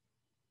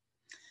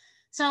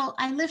 So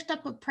I lift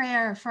up a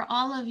prayer for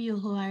all of you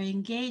who are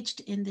engaged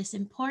in this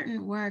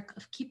important work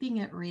of keeping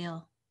it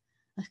real,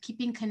 of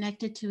keeping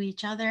connected to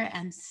each other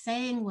and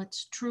saying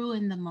what's true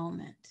in the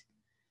moment.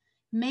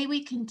 May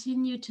we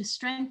continue to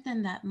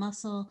strengthen that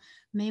muscle.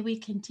 May we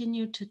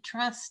continue to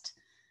trust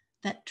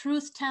that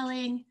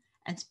truth-telling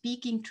and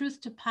speaking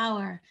truth to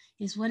power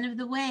is one of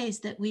the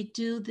ways that we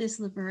do this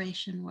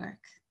liberation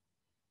work.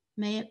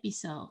 May it be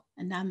so,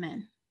 and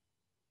amen.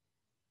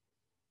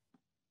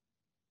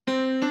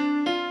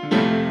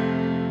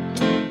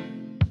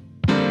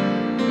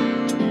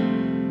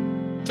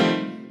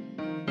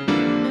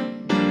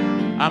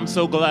 I'm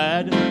so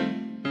glad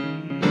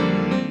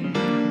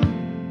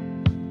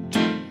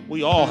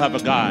we all have a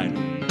guide.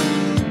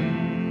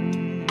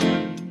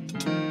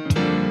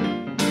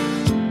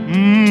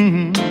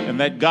 And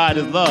that guide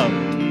is love.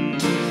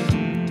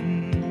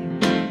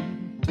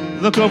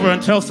 Look over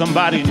and tell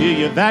somebody near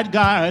you, that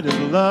guide is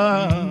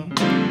love.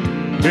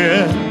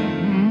 Yeah.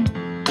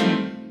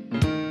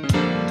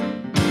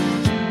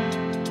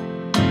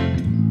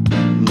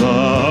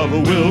 Love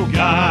will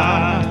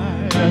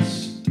guide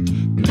us.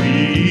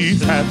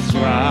 Precepts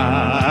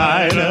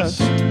guide us.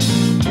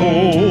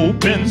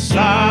 Hope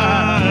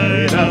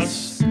inside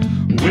us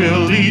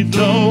will lead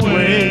the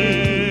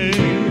way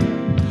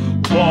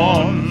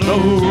on the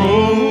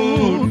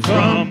road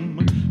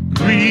from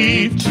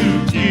grief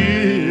to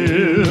give.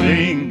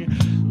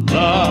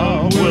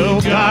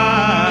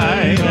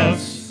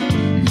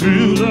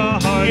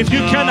 if you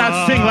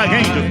cannot sing like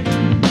angels,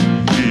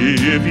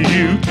 if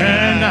you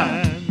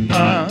cannot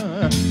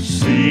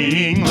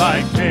sing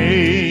like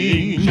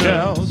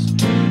angels,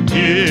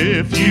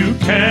 if you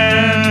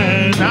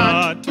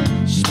cannot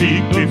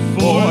speak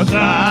before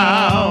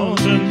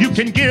thousands, you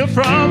can give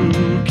from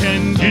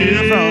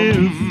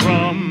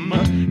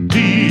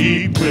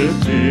deep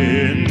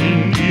within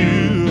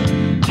you.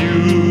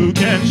 You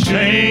can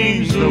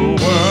change the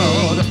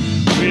world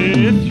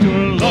with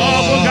your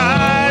love. Will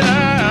guide us.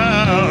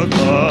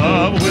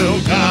 Love will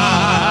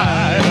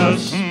guide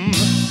us.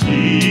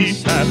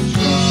 Peace has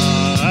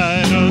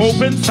tried us.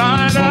 Hope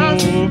inside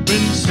us. Hope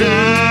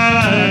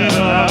inside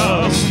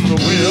us.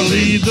 We'll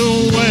lead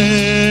the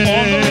way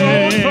on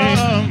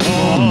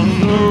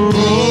the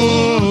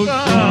road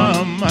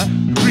from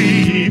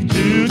grief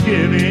to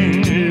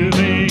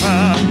giving.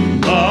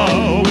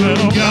 Love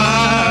will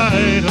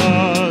guide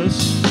us.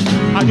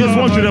 I just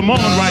want you to moan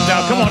right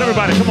now. Come on,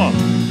 everybody, come on.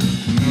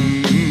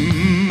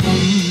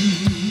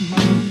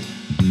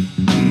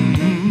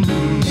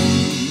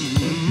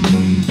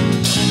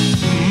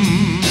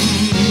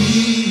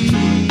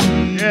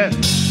 Yes.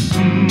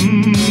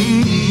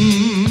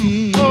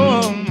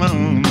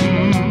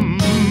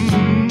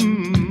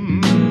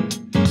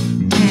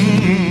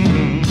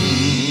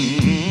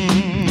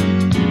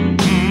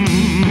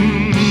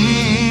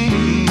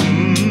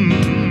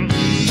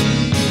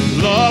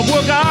 Love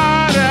will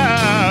guide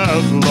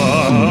us.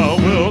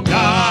 Love will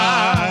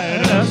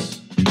guide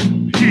us.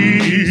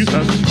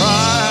 Jesus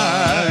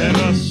tried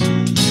us.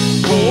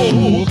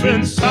 Hope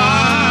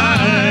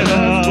inside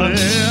us.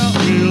 Well,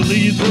 we'll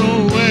lead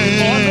the way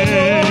on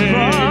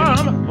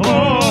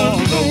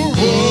the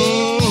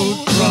road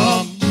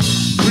from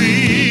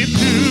grief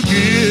to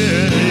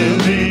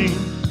giving.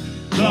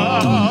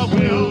 Love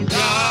will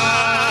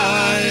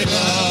guide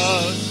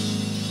us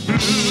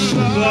through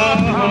the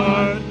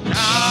heart.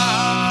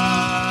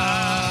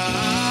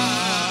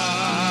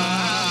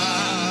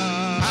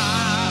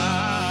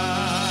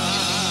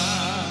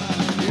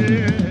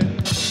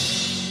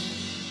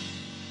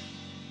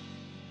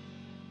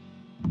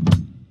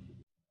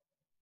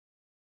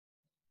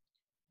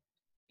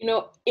 You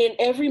know, in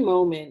every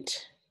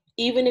moment,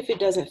 even if it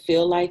doesn't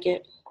feel like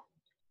it,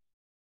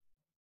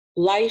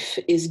 life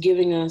is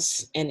giving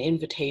us an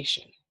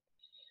invitation.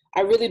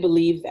 I really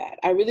believe that.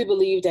 I really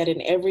believe that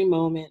in every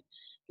moment,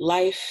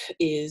 life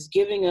is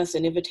giving us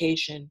an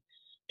invitation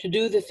to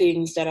do the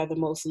things that are the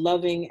most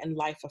loving and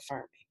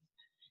life-affirming.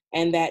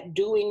 And that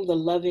doing the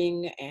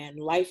loving and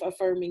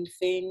life-affirming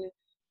thing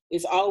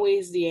is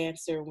always the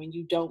answer when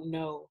you don't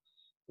know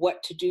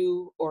what to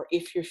do or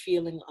if you're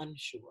feeling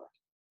unsure.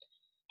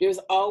 There's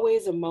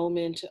always a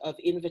moment of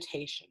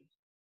invitation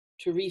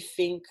to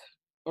rethink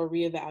or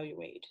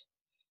reevaluate.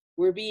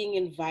 We're being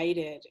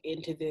invited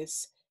into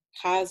this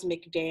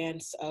cosmic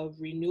dance of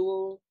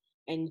renewal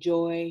and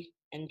joy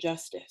and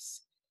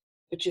justice,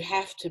 but you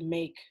have to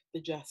make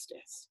the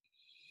justice.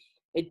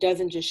 It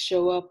doesn't just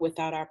show up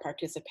without our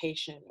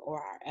participation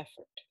or our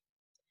effort.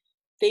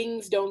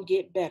 Things don't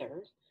get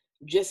better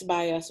just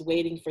by us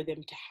waiting for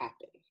them to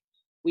happen.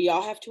 We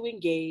all have to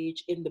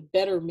engage in the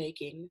better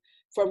making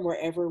from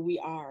wherever we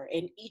are,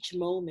 and each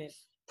moment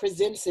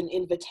presents an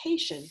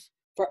invitation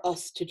for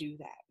us to do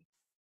that.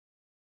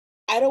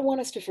 I don't want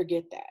us to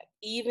forget that,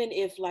 even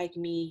if, like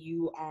me,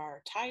 you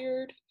are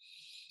tired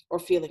or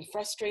feeling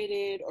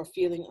frustrated or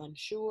feeling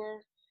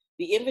unsure,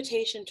 the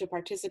invitation to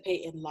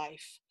participate in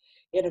life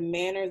in a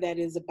manner that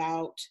is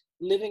about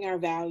living our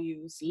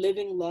values,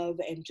 living love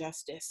and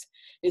justice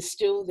is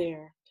still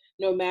there,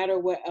 no matter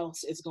what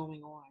else is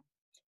going on.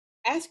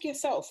 Ask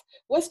yourself,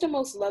 what's the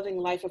most loving,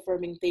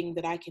 life-affirming thing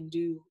that I can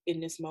do in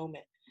this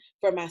moment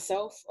for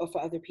myself or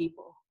for other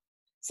people?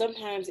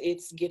 Sometimes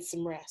it's get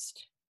some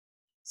rest.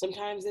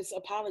 Sometimes it's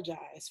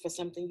apologize for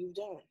something you've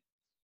done.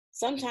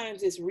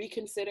 Sometimes it's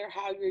reconsider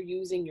how you're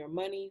using your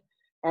money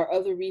or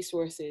other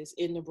resources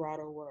in the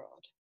broader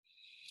world.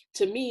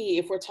 To me,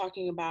 if we're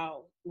talking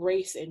about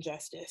race and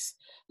justice,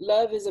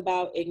 love is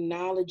about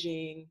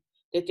acknowledging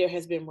that there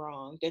has been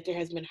wrong, that there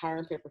has been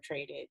harm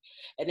perpetrated,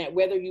 and that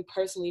whether you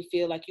personally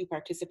feel like you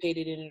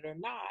participated in it or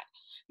not,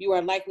 you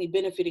are likely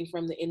benefiting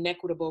from the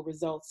inequitable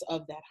results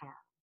of that harm.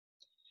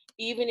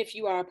 Even if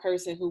you are a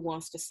person who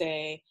wants to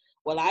say,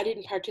 well, I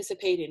didn't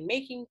participate in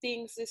making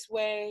things this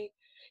way,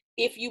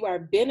 if you are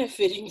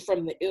benefiting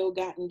from the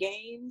ill-gotten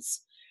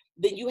gains,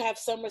 then you have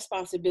some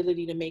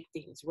responsibility to make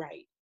things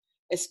right,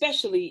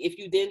 especially if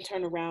you then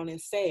turn around and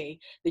say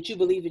that you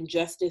believe in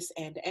justice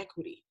and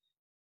equity.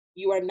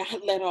 You are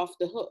not let off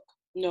the hook,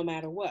 no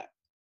matter what.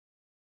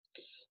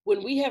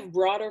 When we have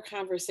broader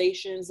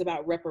conversations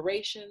about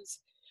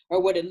reparations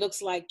or what it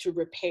looks like to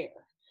repair,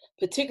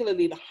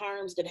 particularly the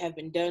harms that have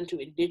been done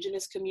to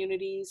Indigenous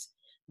communities,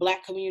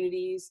 Black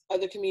communities,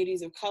 other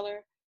communities of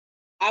color,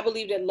 I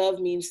believe that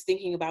love means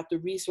thinking about the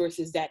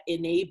resources that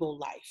enable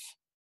life.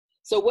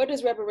 So what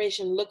does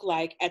reparation look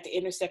like at the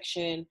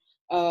intersection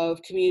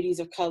of communities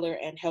of color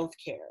and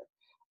healthcare,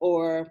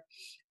 or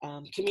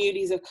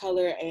communities of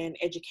color and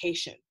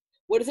education?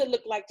 What does it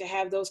look like to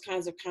have those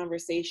kinds of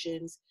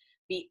conversations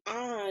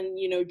beyond,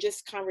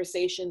 just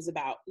conversations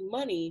about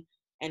money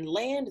and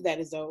land that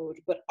is owed,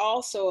 but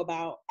also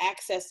about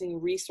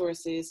accessing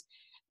resources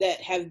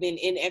that have been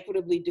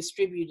inequitably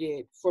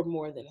distributed for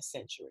more than a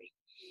century.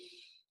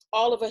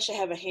 All of us should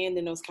have a hand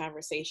in those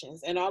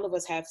conversations, and all of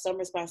us have some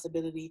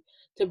responsibility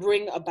to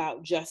bring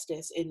about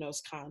justice in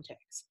those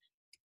contexts.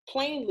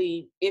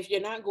 Plainly, if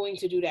you're not going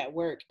to do that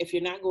work, if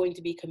you're not going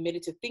to be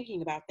committed to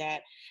thinking about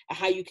that and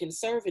how you can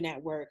serve in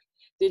that work,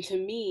 then to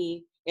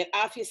me, it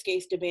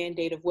obfuscates the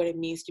mandate of what it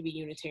means to be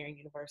Unitarian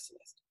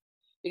Universalist.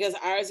 Because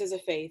ours is a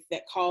faith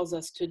that calls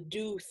us to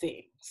do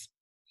things.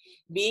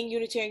 Being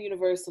Unitarian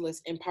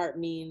Universalist in part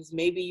means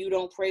maybe you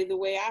don't pray the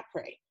way I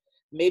pray.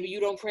 Maybe you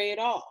don't pray at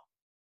all.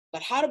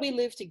 But how do we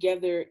live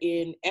together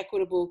in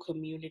equitable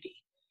community,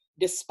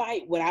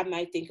 despite what I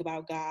might think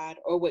about God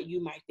or what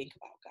you might think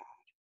about God?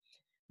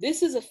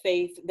 This is a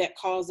faith that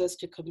calls us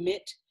to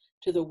commit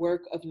to the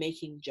work of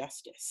making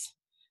justice.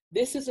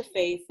 This is a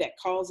faith that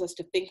calls us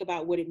to think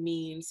about what it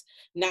means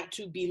not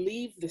to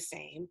believe the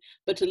same,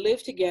 but to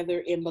live together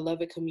in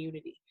beloved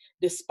community,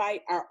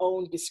 despite our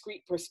own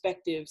discrete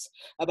perspectives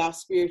about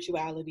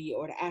spirituality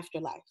or the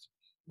afterlife.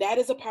 That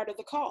is a part of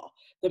the call,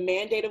 the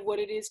mandate of what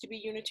it is to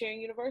be Unitarian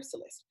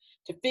Universalist,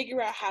 to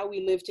figure out how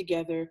we live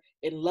together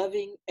in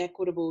loving,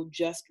 equitable,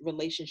 just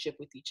relationship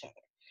with each other.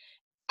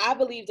 I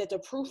believe that the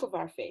proof of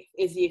our faith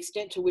is the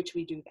extent to which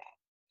we do that.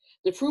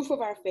 The proof of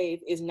our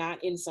faith is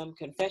not in some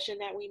confession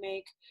that we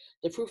make.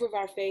 The proof of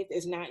our faith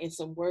is not in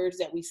some words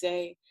that we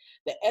say.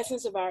 The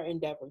essence of our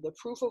endeavor, the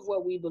proof of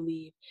what we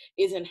believe,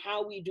 is in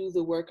how we do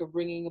the work of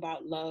bringing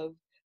about love,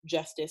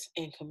 justice,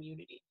 and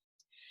community.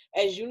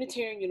 As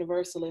Unitarian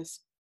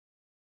Universalists,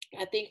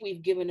 I think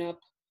we've given up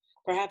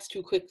perhaps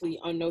too quickly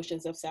on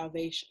notions of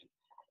salvation.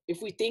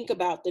 If we think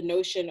about the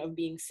notion of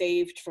being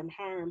saved from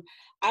harm,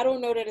 I don't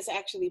know that it's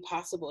actually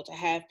possible to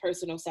have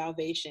personal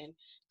salvation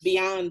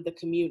beyond the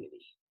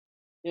community.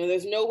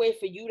 There's no way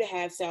for you to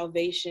have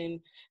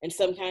salvation and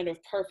some kind of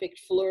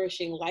perfect,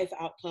 flourishing life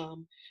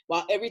outcome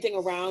while everything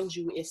around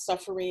you is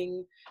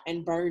suffering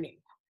and burning,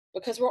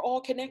 because we're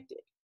all connected.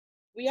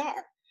 We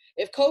are.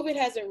 If COVID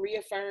hasn't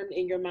reaffirmed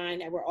in your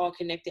mind that we're all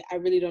connected, I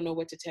really don't know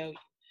what to tell you.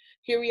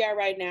 Here we are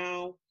right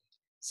now,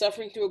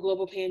 suffering through a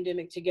global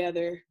pandemic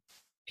together.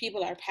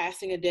 People are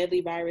passing a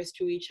deadly virus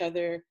to each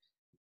other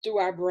through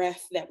our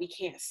breath that we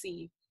can't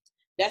see.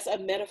 That's a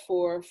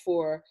metaphor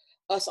for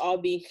us all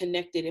being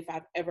connected, if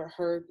I've ever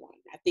heard one.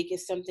 I think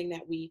it's something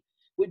that we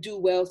would do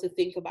well to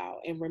think about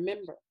and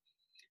remember.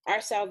 Our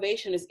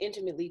salvation is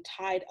intimately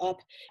tied up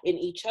in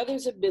each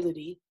other's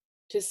ability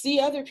to see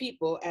other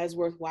people as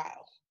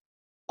worthwhile.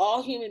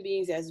 All human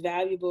beings as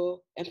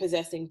valuable and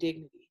possessing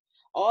dignity.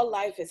 All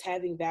life as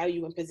having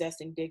value and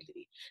possessing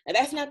dignity. Now,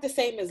 that's not the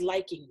same as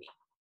liking me.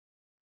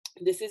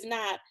 This is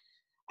not,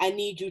 I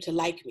need you to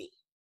like me.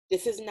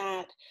 This is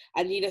not,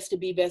 I need us to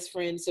be best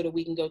friends so that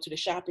we can go to the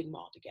shopping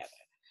mall together.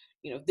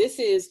 This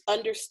is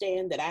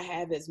understand that I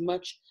have as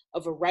much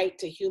of a right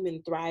to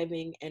human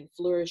thriving and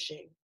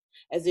flourishing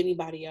as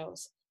anybody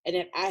else, and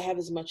that I have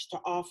as much to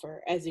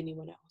offer as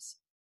anyone else.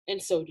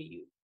 And so do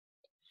you.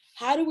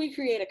 How do we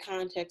create a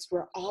context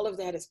where all of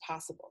that is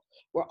possible,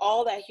 where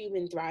all that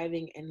human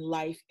thriving and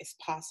life is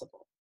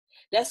possible?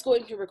 That's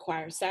going to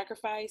require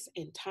sacrifice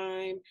and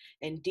time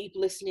and deep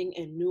listening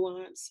and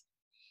nuance.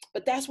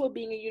 But that's what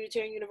being a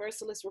Unitarian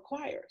Universalist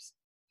requires.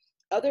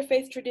 Other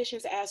faith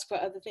traditions ask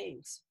for other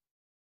things.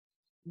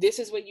 This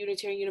is what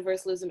Unitarian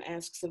Universalism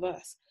asks of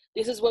us.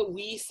 This is what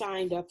we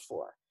signed up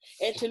for.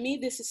 And to me,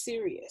 this is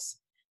serious.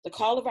 The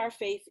call of our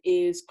faith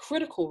is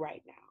critical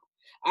right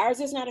now. Ours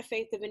is not a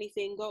faith of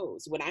anything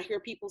goes. When I hear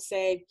people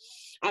say,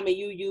 I'm a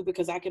UU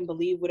because I can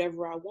believe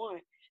whatever I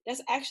want,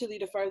 that's actually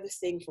the furthest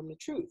thing from the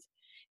truth.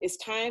 It's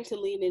time to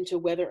lean into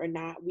whether or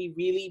not we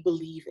really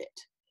believe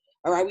it.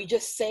 Or are we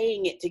just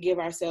saying it to give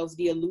ourselves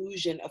the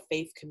illusion of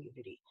faith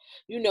community?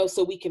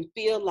 So we can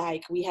feel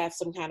like we have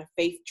some kind of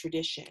faith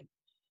tradition.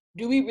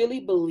 Do we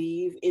really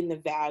believe in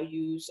the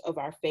values of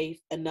our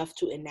faith enough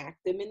to enact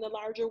them in the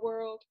larger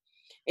world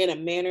in a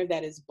manner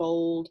that is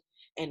bold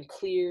and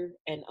clear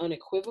and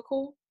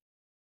unequivocal?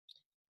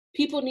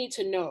 People need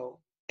to know,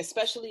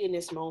 especially in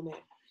this moment,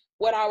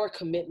 what our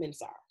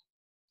commitments are.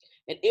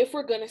 And if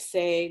we're going to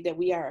say that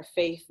we are a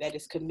faith that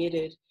is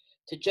committed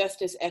to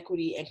justice,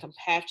 equity, and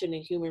compassion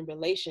in human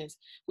relations,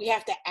 we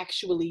have to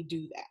actually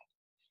do that.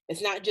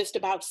 It's not just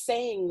about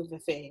saying the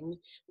thing,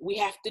 we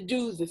have to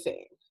do the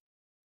thing.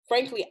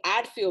 Frankly,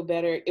 I'd feel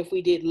better if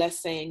we did less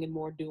saying and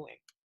more doing.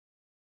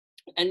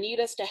 I need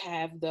us to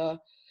have the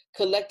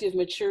collective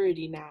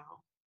maturity now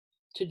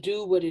to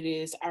do what it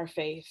is our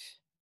faith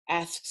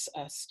asks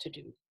us to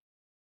do.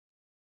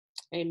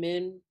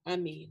 Amen.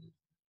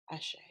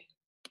 Ashe.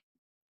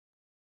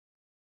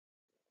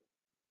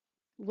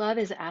 Love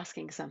is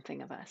asking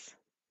something of us.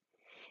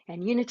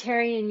 And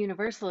Unitarian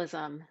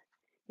Universalism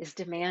is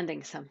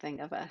demanding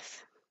something of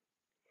us.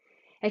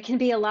 It can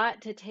be a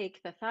lot to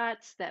take the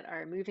thoughts that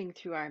are moving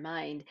through our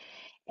mind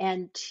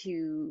and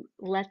to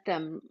let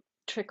them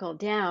trickle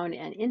down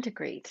and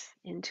integrate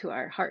into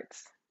our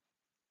hearts,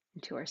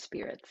 into our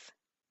spirits.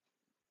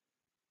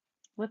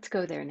 Let's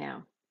go there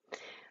now.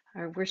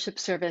 Our worship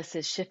service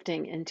is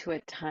shifting into a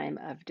time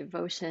of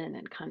devotion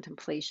and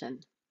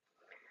contemplation,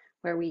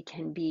 where we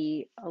can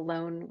be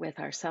alone with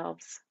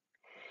ourselves,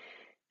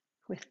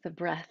 with the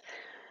breath,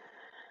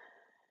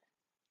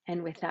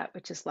 and with that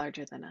which is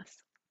larger than us.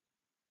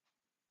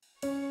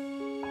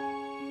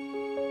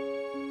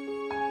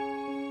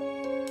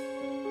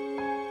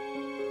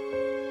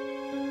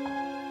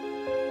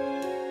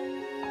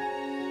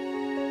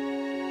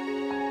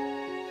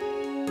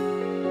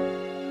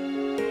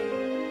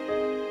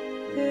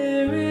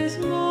 There is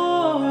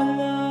more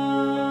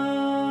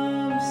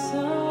love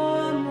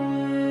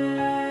somewhere.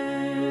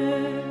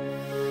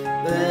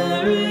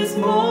 There is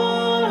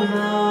more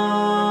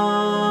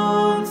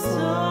love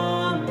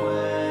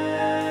somewhere.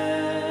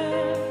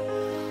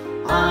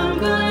 I'm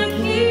gonna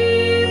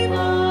keep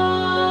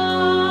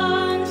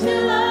on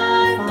till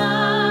I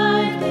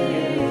find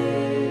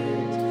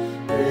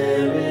it.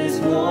 There is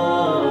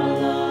more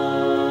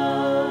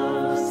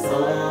love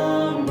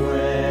somewhere.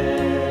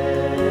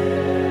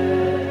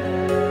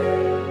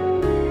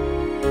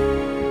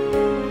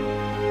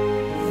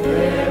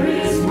 There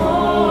is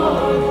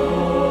more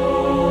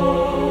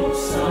hope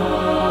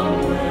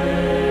somewhere.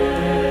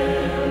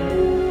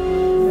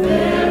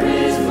 There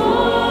is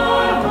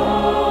more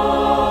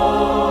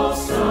hope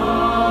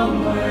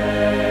somewhere.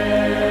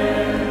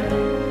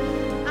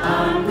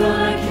 I'm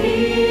gonna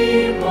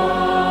keep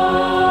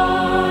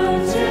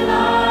on till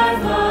I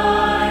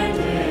find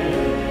it.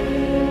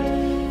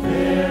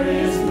 There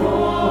is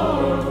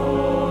more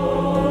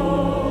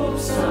hope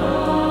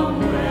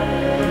somewhere.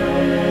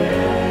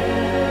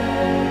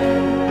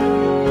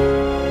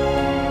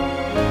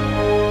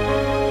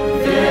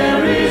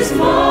 There is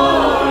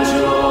more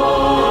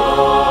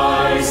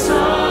joy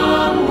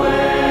somewhere.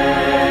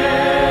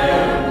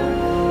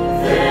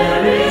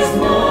 There is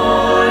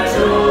more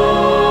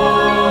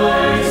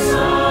joy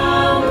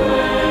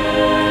somewhere.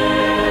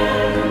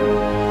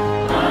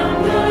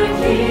 I'm gonna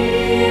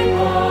keep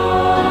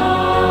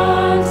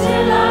on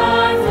till I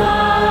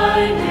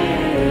find it.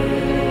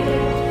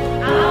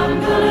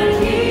 I'm gonna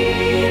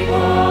keep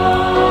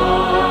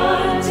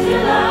on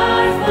till I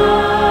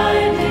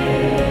find it.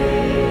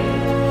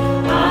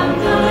 I'm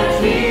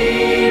gonna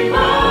keep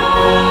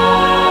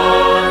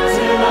on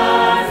till I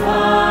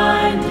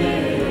find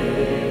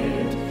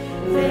it.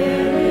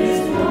 There is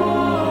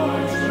more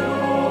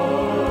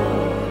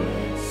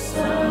joy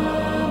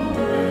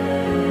somewhere.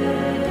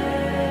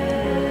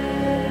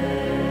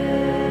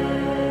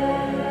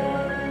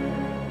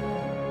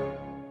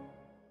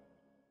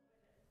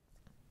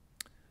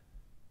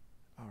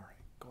 All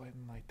right, go ahead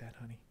and light that,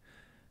 honey.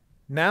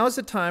 Now is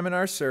the time in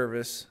our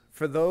service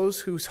for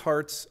those whose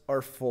hearts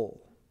are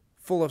full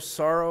of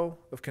sorrow,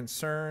 of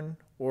concern,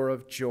 or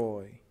of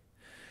joy.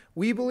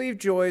 We believe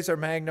joys are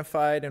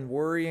magnified and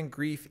worry and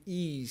grief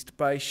eased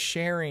by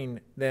sharing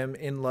them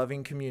in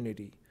loving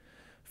community.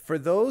 For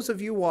those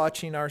of you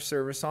watching our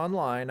service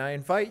online, I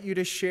invite you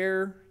to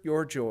share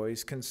your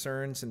joys,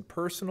 concerns, and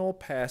personal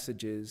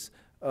passages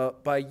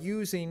by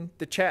using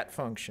the chat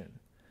function.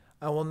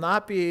 I will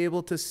not be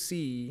able to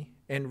see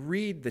and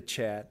read the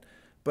chat,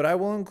 but I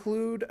will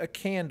include a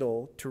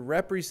candle to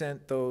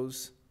represent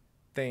those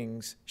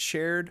things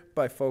shared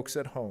by folks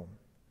at home.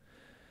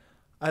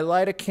 I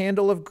light a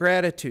candle of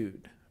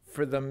gratitude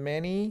for the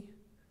many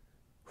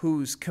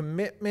whose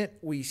commitment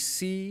we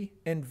see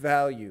and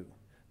value: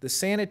 the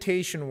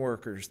sanitation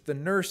workers, the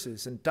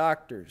nurses and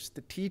doctors,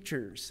 the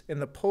teachers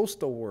and the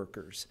postal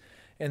workers,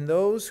 and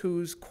those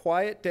whose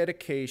quiet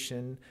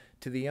dedication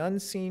to the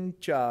unseen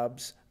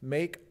jobs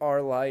make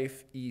our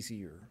life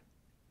easier.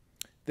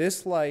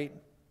 This light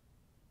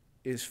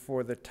is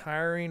for the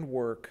tiring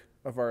work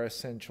of our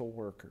essential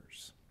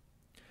workers.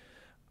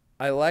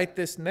 I light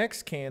this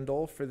next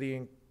candle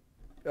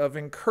of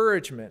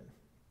encouragement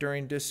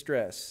during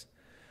distress.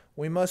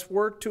 We must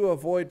work to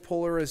avoid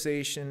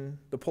polarization,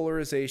 the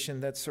polarization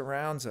that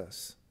surrounds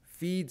us,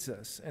 feeds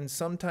us, and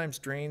sometimes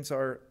drains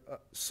our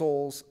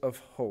souls of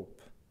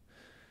hope.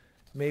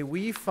 May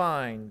we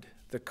find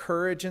the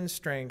courage and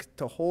strength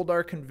to hold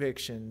our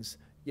convictions,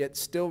 yet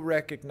still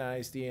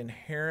recognize the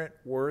inherent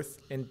worth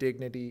and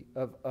dignity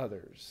of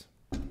others.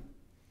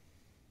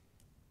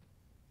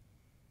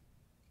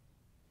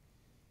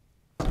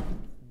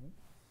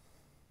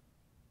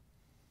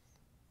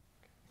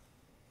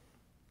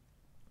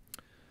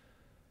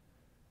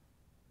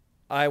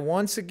 I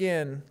once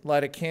again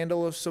light a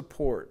candle of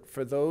support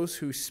for those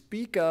who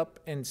speak up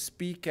and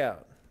speak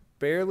out,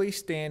 bravely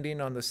standing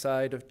on the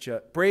side of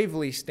justice,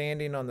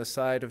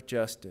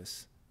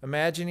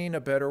 imagining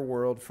a better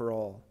world for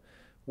all.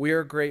 We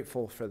are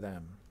grateful for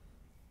them.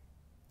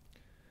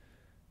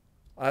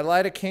 I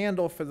light a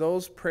candle for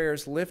those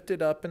prayers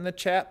lifted up in the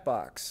chat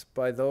box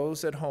by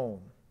those at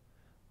home.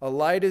 A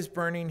light is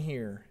burning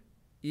here,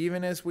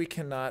 even as we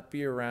cannot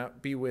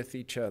be with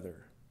each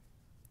other.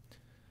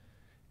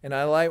 And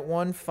I light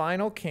one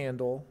final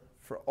candle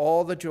for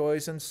all the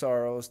joys and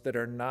sorrows that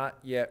are not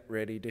yet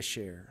ready to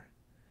share.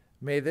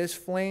 May this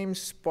flame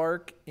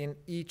spark in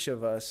each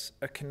of us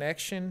a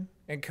connection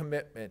and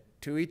commitment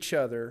to each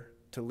other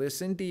to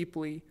listen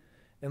deeply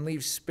and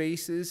leave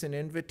spaces and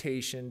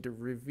invitation to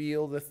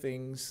reveal the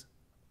things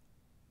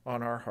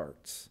on our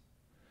hearts.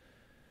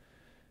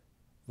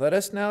 Let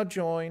us now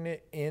join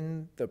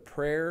in the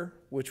prayer,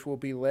 which will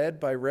be led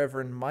by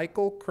Reverend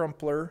Michael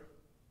Crumpler,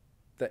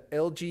 the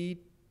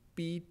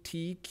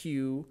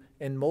LGBTQ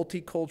and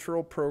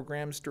Multicultural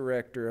Programs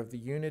Director of the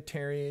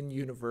Unitarian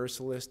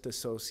Universalist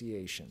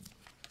Association.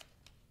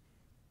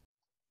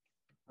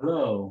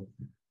 Hello,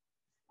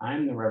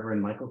 I'm the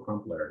Reverend Michael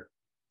Crumpler,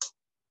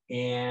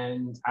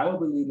 and I will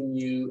be leading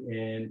you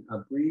in a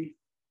brief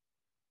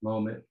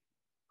moment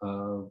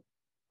of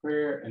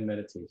prayer and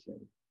meditation.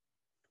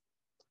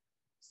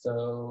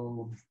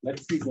 So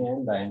let's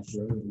begin by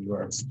ensuring that you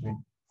are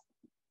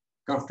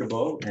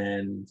comfortable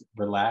and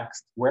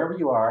relaxed wherever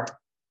you are,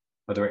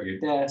 whether at your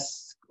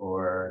desk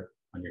or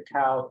on your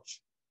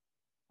couch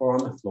or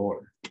on the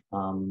floor.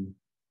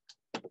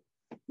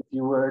 If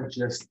you would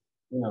just,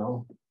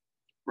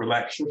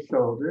 relax your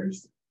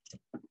shoulders.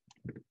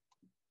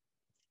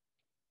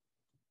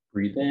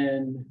 Breathe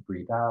in,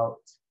 breathe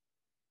out.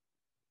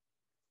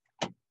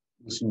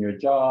 Loosen your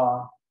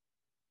jaw.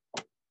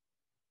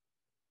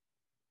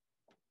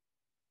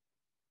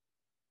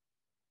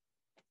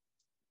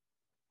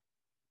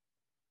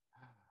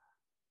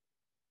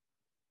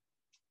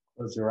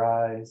 Close your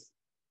eyes.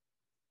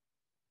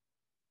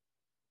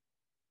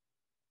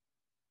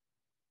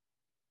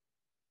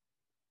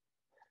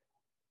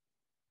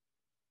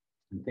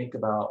 And think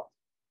about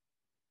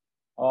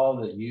all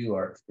that you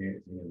are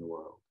experiencing in the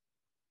world.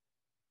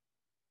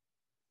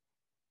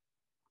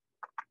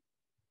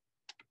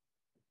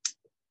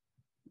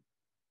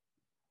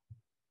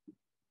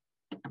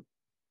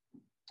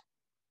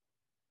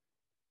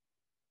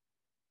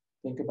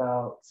 Think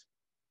about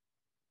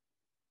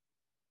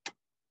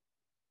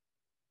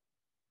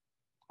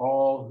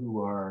all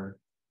who are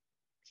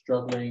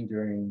struggling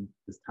during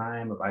this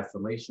time of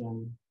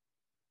isolation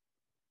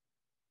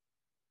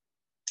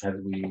as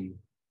we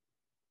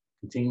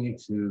continue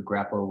to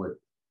grapple with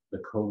the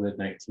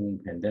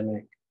COVID-19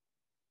 pandemic.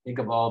 Think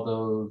of all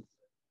those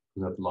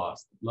who have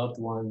lost loved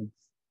ones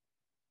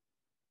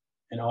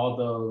and all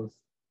those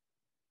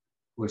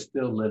who are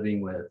still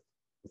living with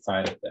the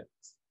side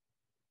effects.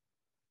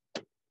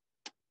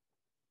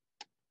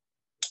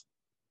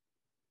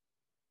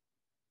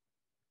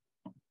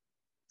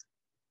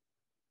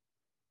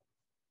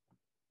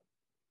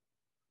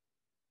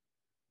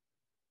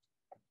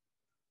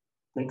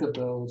 Think of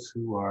those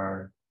who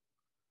are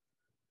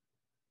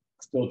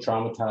still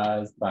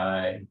traumatized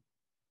by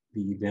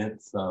the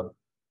events of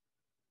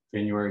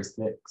January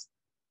 6th.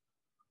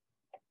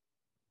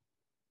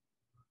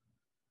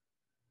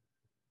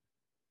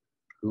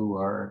 Who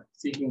are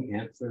seeking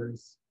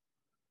answers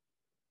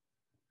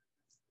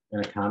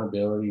and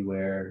accountability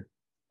where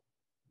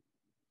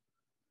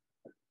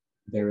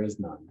there is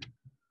none.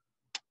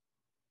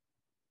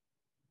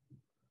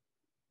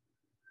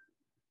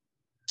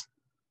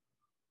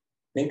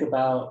 Think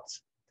about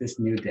this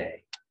new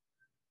day.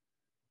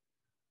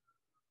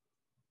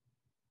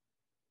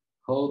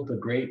 Hold the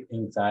great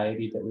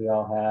anxiety that we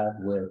all have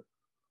with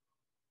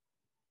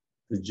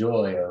the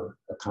joy of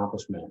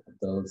accomplishment of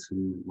those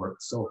who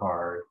worked so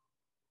hard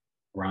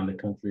around the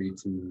country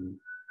to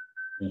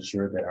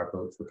ensure that our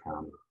votes were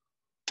counted.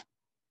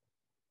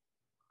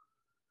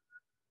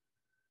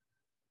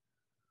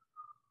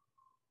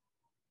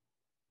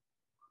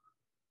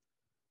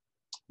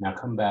 Now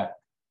come back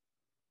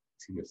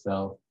to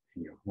yourself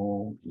and your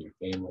home and your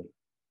family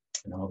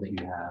and all that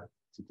you have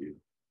to do.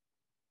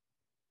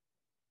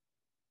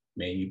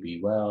 May you be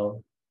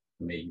well,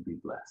 may you be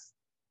blessed.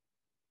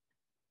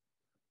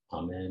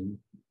 Amen.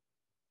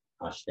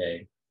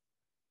 Ashe.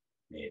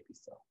 May it be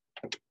so.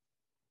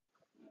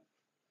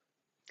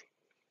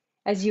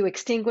 As you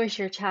extinguish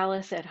your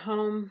chalice at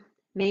home,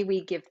 may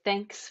we give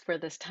thanks for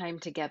this time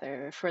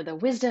together, for the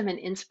wisdom and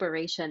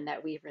inspiration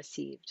that we've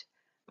received.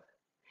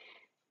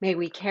 May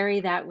we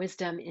carry that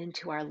wisdom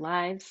into our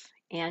lives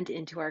and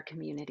into our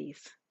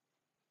communities.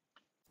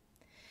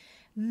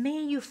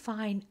 May you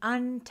find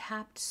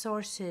untapped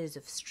sources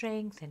of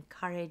strength and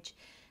courage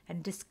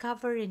and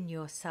discover in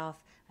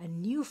yourself a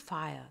new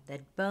fire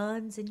that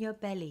burns in your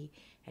belly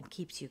and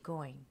keeps you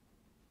going.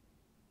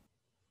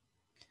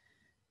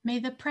 May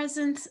the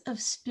presence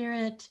of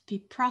Spirit be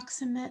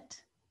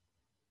proximate,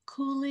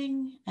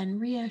 cooling,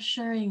 and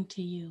reassuring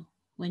to you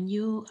when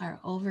you are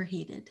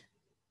overheated.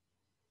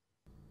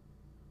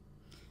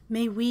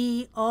 May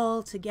we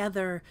all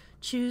together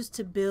choose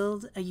to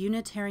build a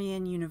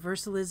Unitarian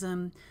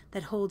Universalism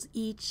that holds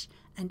each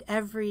and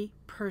every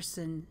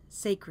person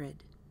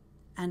sacred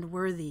and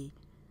worthy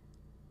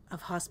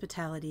of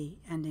hospitality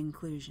and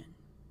inclusion.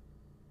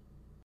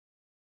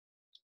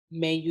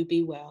 May you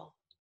be well.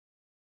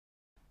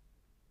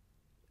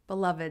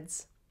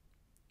 Beloveds,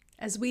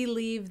 as we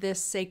leave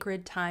this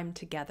sacred time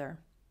together,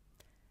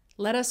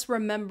 let us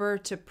remember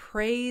to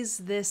praise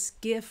this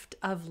gift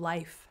of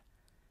life,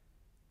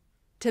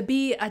 to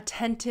be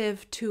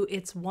attentive to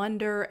its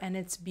wonder and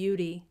its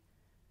beauty.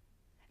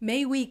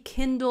 May we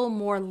kindle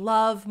more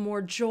love,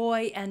 more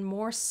joy, and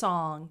more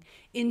song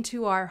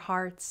into our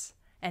hearts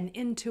and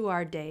into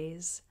our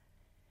days.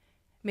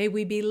 May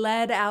we be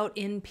led out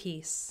in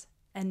peace,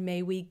 and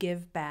may we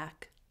give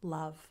back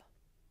love.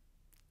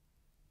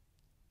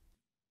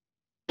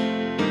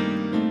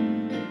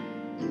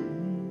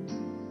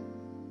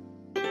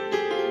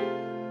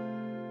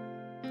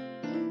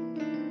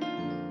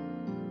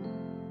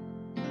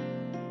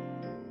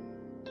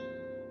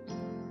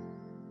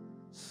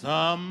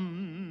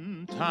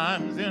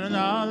 Sometimes in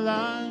our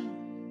life,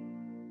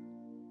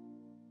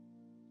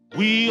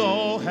 we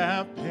all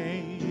have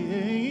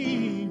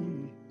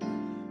pain,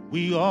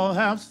 we all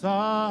have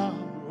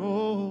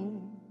sorrow.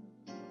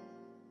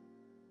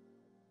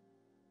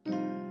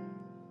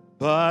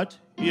 But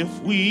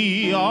if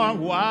we are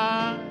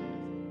wise,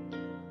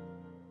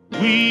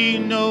 we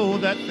know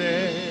that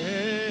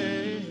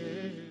there's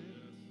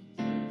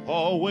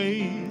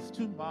always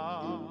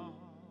tomorrow.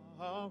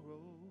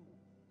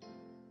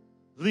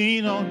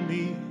 Lean on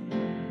me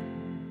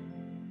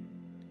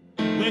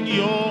when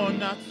you're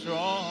not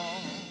strong.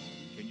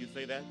 Can you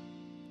say that?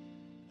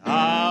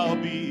 I'll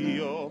be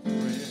your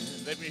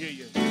friend. Let me hear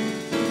you.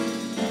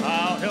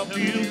 I'll help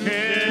you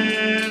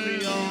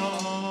carry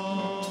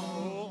on,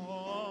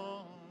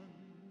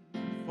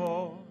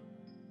 for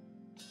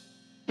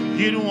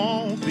it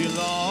won't be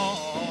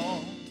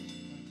long.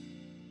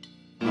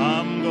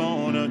 I'm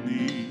gonna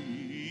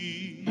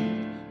need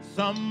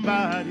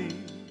somebody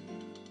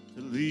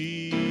to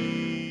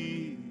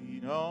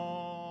lean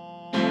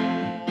on.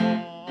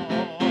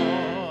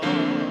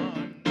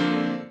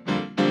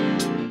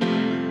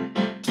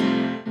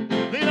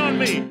 Lean on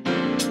me.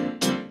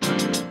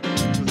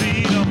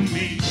 Lean on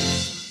me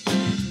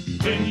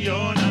when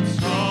you're not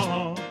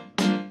strong.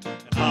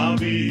 I'll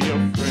be your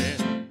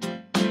friend.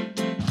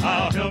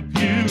 I'll help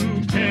you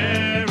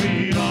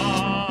carry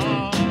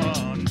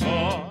on.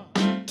 For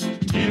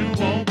it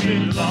won't be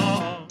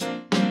long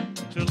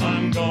till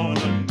I'm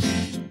gonna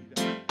need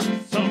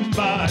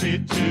somebody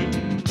to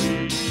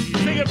lead.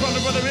 Sing it,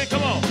 brother Rick,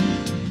 come on.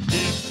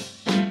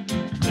 If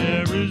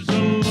there is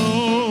a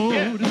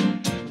load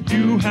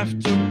you have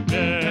to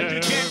bear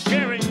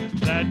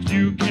that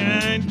you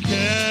can't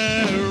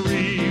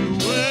carry,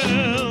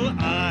 well,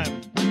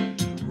 I'm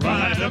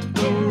right up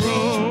the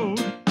road.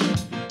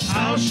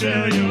 I'll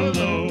share your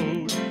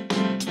load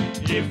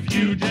if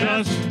you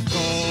just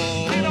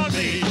call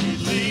me.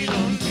 Lean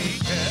on me,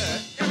 yeah.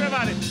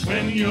 Everybody.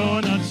 When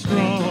you're not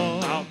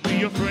strong, I'll be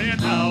your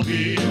friend. I'll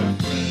be your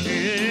friend.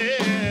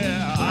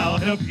 Yeah, I'll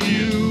help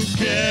you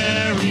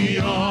carry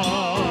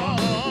on.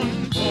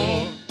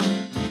 For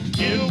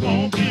it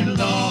won't be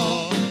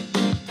long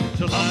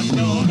till I'm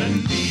gonna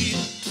need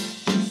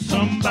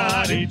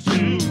somebody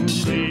to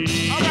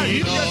lean. All right,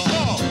 you just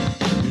call.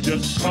 You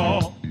just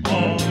call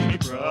on me,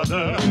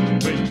 brother,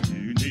 when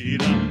you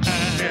need a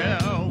hand.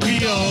 Yeah,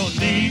 we all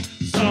need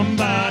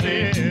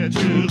somebody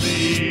to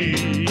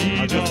lean.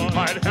 I just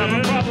might have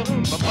a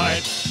problem. I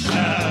might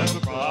have a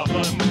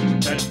problem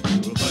that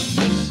you'll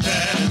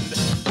understand.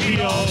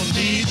 We all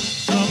need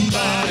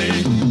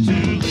somebody to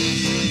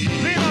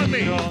lean. Lean on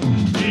me.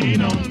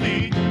 Lean on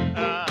me.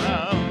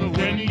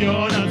 When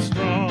you're not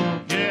strong,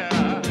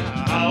 yeah,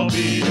 I'll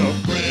be your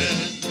friend.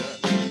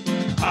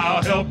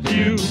 I'll help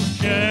you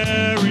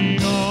carry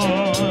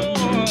on.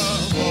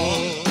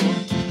 Oh,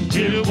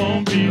 it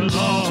won't be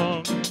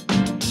long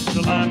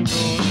till I'm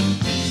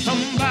gonna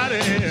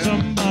need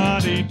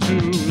somebody to.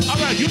 All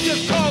right, you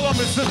just call on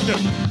me, sister.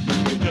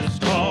 You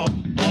just call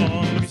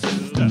on me,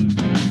 sister. And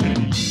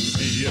you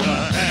be a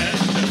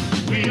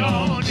hand. We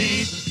all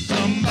need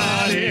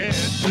somebody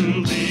to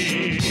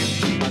lead.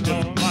 I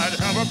just might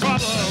have a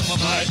problem. I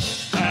might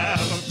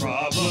have a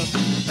problem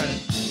that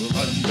you'll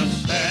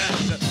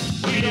understand.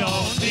 We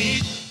all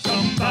need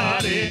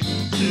somebody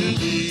to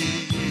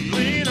lead.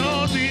 Lean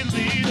on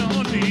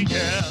me,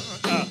 yeah.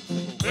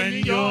 When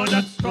you're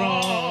not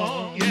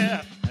strong,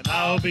 yeah, and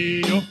I'll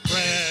be your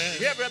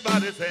friend.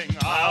 Everybody sing,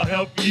 I'll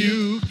help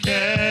you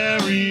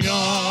carry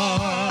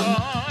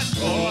on.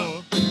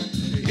 Oh,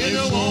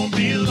 it won't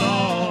be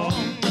long.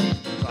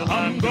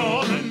 I'm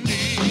gonna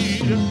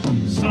need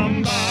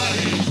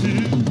somebody to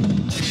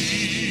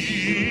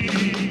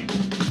lean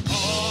on.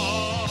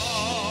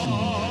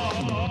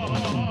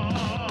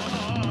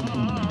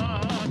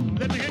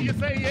 Let me hear you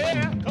say,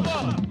 yeah, come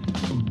on.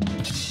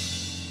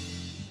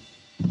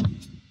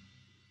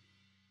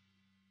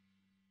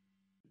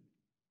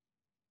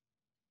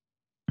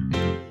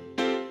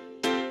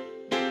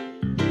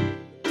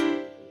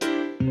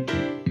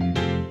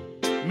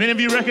 Many of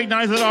you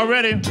recognize it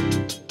already.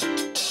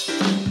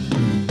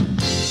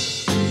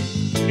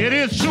 It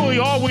is truly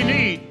all we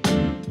need.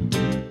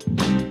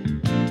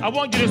 I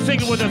want you to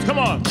sing it with us. Come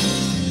on.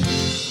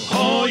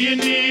 All you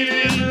need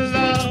is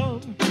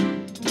love.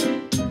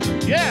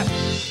 Yeah.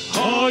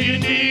 All you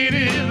need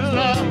is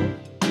love.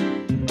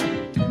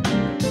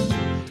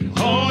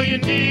 All you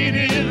need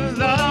is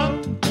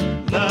love.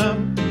 Love.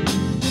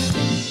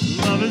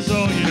 Love is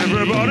all you need.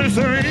 Everybody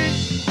sing.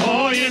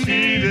 All you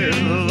need is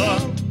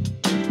love.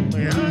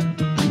 Yeah.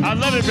 I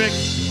love it, Rick.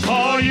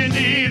 All you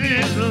need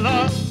is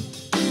love.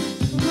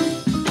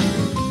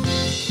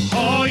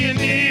 All you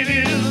need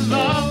is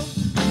love,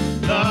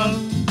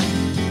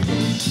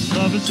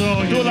 Love is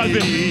all you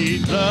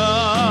need.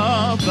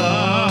 Love,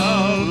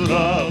 love,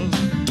 love.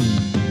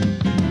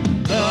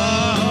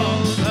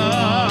 Love,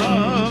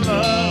 love,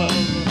 love.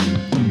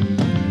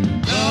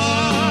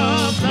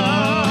 Love,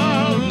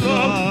 love,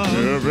 love.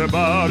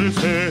 Everybody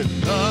say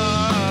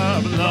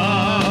love,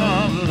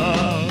 love,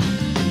 love.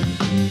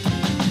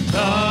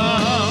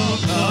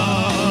 Love,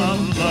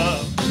 love,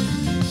 love.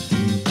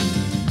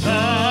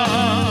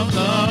 Love,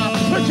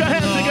 love. Put your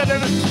hands together.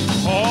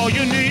 All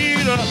you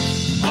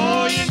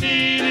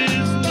need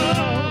is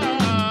love.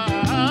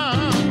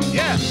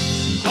 Yeah.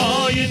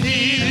 All you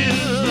need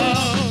is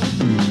love.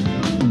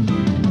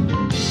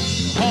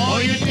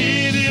 All you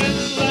need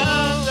is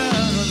love.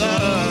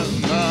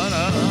 Love, love,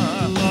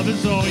 love. Love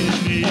is all you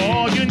need.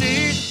 All you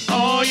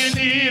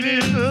need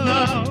is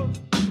love.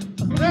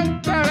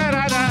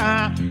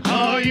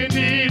 All you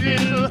need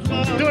is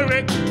love. Do it,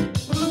 Rick.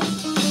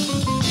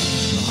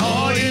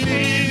 All you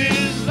need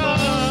is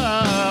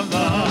love,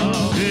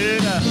 love.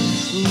 Yeah.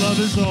 Love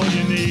is all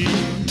you need.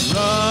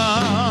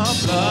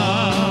 Love,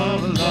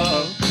 love,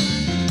 love.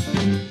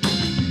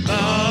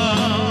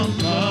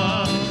 Love,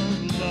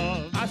 love,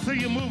 love. I see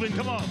you moving.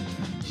 Come on.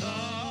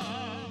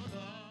 Love,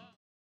 love.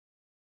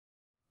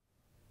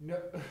 No.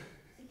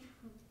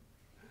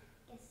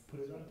 Put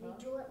it on top?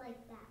 Do it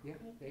like that. Yeah,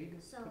 there you go.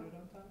 So, put it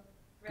on top.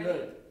 ready?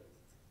 Good.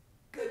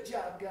 Good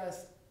job,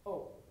 Gus.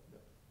 Oh, no.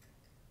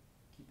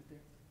 Keep it there.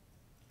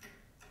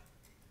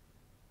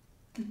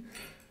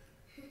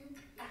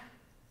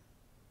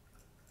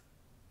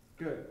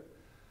 Good.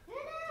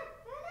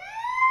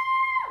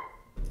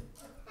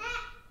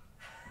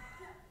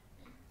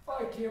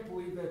 I can't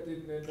believe that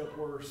didn't end up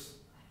worse.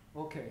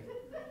 Okay.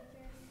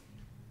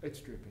 It's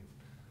dripping.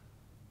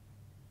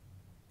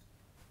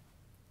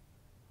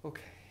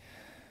 Okay.